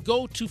tips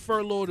go to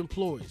furloughed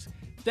employees.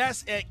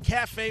 That's at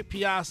Cafe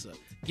Piazza.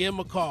 Give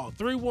them a call,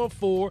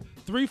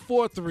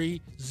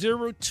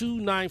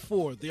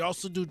 314-343-0294. They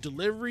also do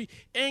delivery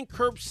and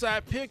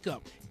curbside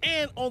pickup.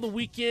 And on the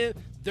weekend,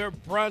 their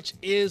brunch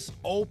is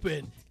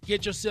open.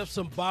 Get yourself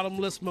some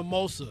bottomless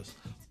mimosas,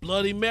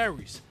 Bloody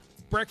Marys,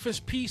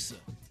 breakfast pizza,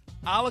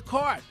 a la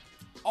carte,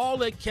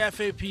 all at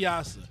Cafe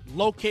Piazza,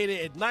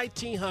 located at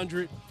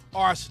 1900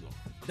 Arsenal.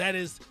 That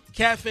is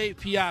Cafe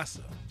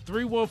Piazza,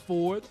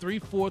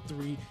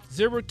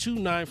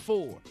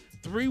 314-343-0294.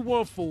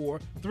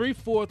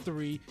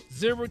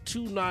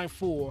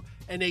 314-343-0294,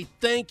 and they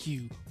thank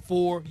you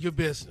for your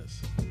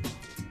business.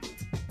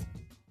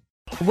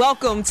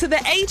 Welcome to the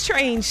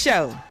A-Train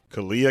Show.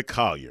 Kalia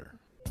Collier.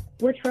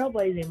 We're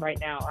trailblazing right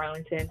now,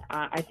 Arlington.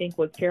 I think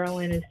what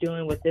Carolyn is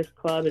doing with this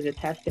club is a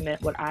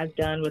testament. What I've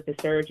done with the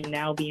Surge and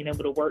now being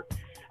able to work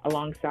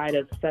alongside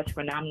of such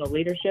phenomenal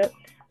leadership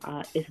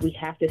is we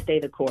have to stay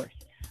the course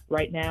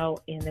right now,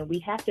 and then we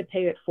have to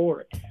pay it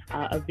forward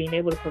of being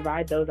able to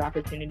provide those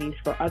opportunities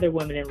for other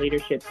women in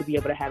leadership to be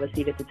able to have a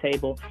seat at the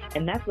table.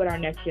 And that's what our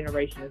next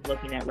generation is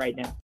looking at right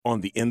now. On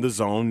the In the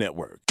Zone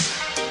Network.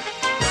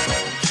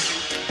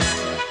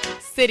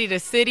 City to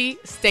city,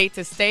 state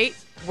to state,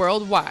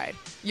 worldwide.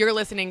 You're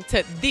listening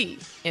to the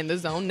In the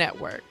Zone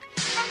Network.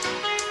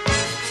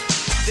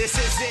 This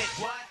is it.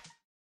 What?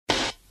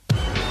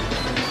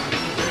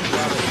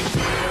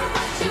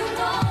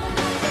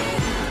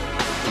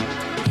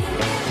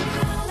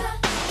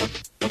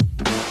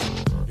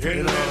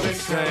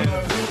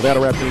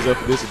 That'll wrap things up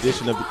for this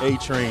edition of the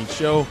A-Train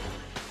Show.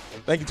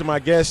 Thank you to my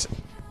guest,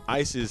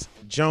 Isis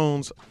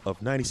Jones of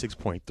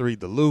 96.3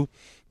 The Lou.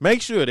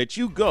 Make sure that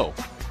you go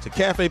to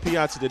Cafe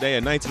Piazza today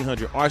at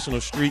 1900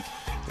 Arsenal Street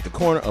at the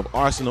corner of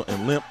Arsenal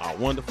and Limp, our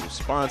wonderful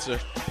sponsor.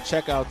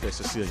 Check out their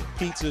Sicilian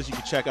pizzas. You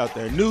can check out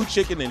their new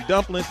chicken and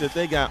dumplings that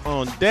they got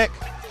on deck.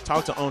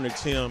 Talk to owner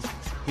Tim.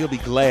 He'll be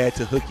glad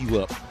to hook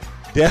you up.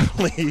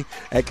 Definitely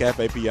at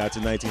Cafe Piazza,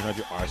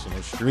 1900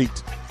 Arsenal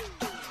Street.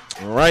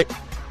 All right.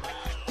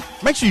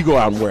 Make sure you go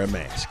out and wear a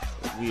mask.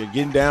 We are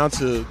getting down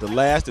to the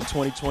last of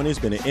 2020. It's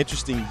been an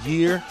interesting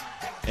year.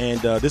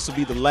 And this will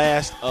be the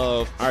last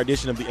of our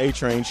edition of the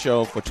A-Train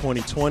Show for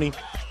 2020.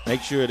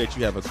 Make sure that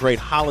you have a great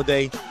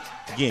holiday.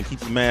 Again, keep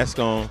the mask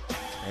on.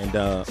 And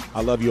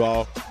I love you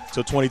all.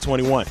 Till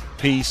 2021.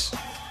 Peace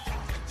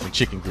and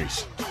chicken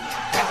grease.